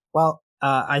 Well,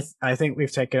 I think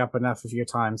we've taken up enough of your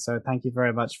time, so thank you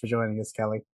very much for joining us,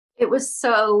 Kelley. It was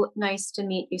so nice to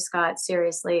meet you, Scott.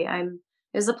 Seriously, it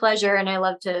was a pleasure, and I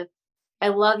love that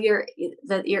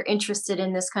you're interested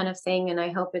in this kind of thing, and I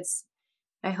hope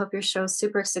your show's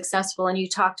super successful, and you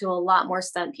talk to a lot more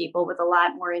stunt people with a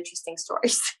lot more interesting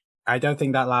stories. I don't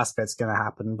think that last bit's going to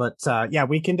happen, but yeah,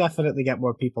 we can definitely get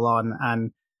more people on,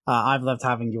 and I've loved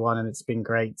having you on, and it's been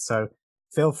great. So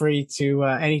feel free to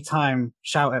anytime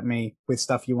shout at me with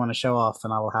stuff you want to show off,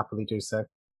 and I will happily do so.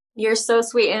 You're so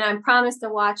sweet, and I promise to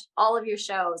watch all of your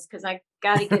shows, because I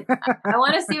got to get. I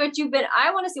want to see what you've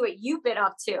been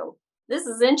up to. This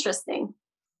is interesting.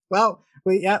 Well,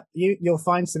 you'll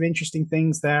find some interesting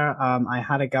things there. I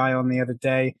had a guy on the other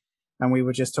day, and we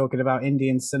were just talking about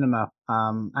Indian cinema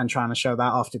and trying to show that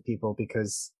off to people,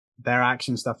 because their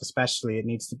action stuff, especially, it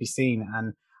needs to be seen.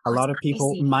 And a lot of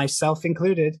people, myself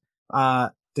included,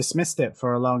 dismissed it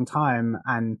for a long time.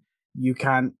 And you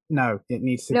can't. No, it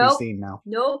needs to be seen now.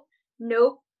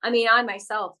 Nope. I mean, I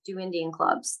myself do Indian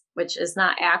clubs, which is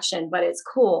not action, but it's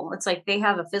cool. It's like they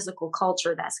have a physical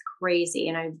culture that's crazy,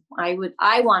 and I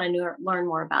want to learn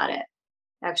more about it,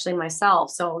 actually,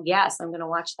 myself. So yes, I'm going to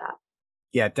watch that.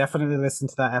 Yeah, definitely listen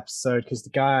to that episode, because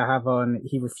the guy I have on,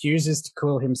 he refuses to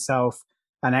call himself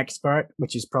an expert,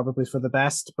 which is probably for the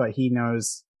best, but he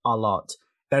knows a lot.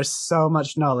 There's so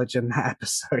much knowledge in that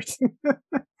episode.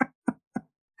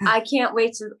 I can't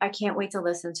wait to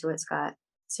listen to it, Scott.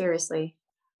 Seriously.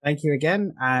 Thank you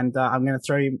again, and I'm going to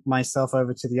throw myself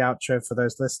over to the outro for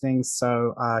those listening,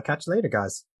 so catch you later,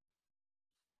 guys.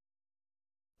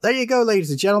 There you go,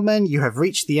 ladies and gentlemen. You have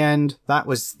reached the end. That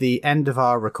was the end of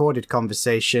our recorded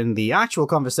conversation. The actual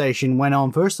conversation went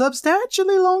on for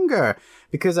substantially longer,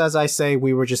 because, as I say,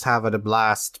 we were just having a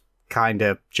blast, kind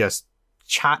of just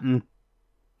chatting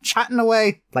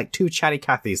away like two chatty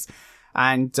Cathys.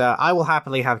 And I will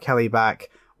happily have Kelley back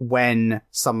when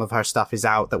some of her stuff is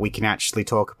out that we can actually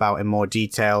talk about in more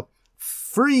detail,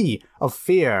 free of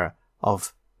fear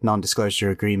of non-disclosure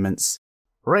agreements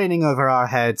reigning over our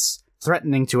heads,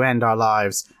 threatening to end our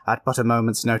lives at but a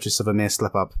moment's notice of a mere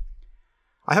slip-up.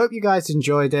 I hope you guys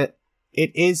enjoyed it.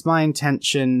 It is my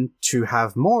intention to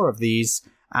have more of these,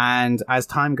 and as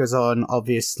time goes on,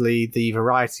 obviously, the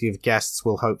variety of guests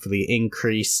will hopefully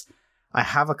increase. I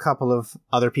have a couple of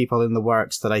other people in the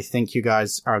works that I think you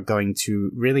guys are going to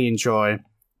really enjoy,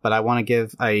 but I want to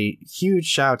give a huge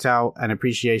shout out and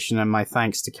appreciation and my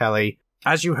thanks to Kelley.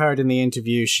 As you heard in the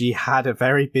interview, she had a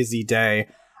very busy day,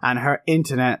 and her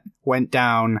internet went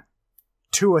down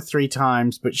 2 or 3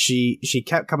 times, but she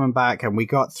kept coming back, and we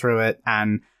got through it,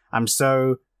 and I'm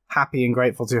so happy and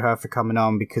grateful to her for coming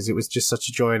on, because it was just such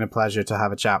a joy and a pleasure to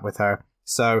have a chat with her.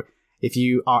 So if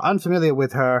you are unfamiliar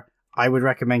with her, I would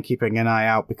recommend keeping an eye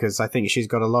out because I think she's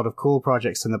got a lot of cool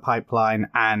projects in the pipeline,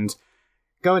 and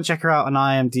go and check her out on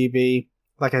IMDb.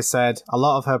 Like I said, a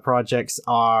lot of her projects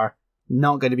are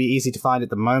not going to be easy to find at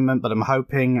the moment, but I'm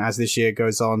hoping as this year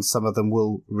goes on, some of them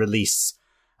will release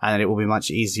and it will be much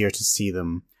easier to see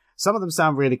them. Some of them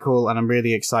sound really cool, and I'm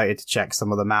really excited to check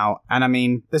some of them out. And I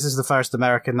mean, this is the first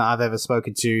American that I've ever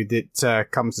spoken to that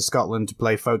comes to Scotland to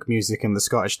play folk music and the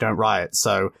Scottish don't riot,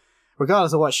 so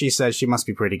regardless of what she says, she must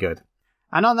be pretty good.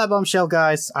 And on that bombshell,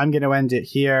 guys, I'm going to end it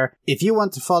here. If you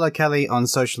want to follow Kelley on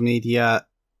social media,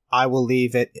 I will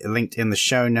leave it linked in the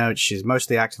show notes. She's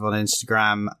mostly active on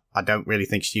Instagram. I don't really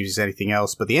think she uses anything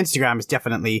else, but the Instagram is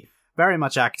definitely very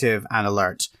much active and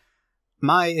alert.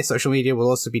 My social media will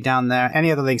also be down there.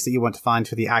 Any other links that you want to find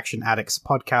for the Action Addicts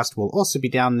podcast will also be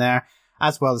down there,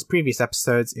 as well as previous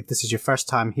episodes. If this is your first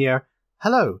time here,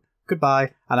 hello,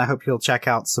 goodbye, and I hope you'll check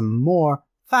out some more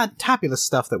fantabulous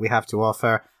stuff that we have to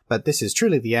offer. But this is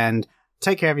truly the end.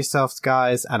 Take care of yourselves,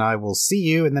 guys, and I will see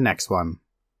you in the next one.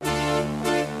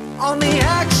 On the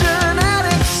Action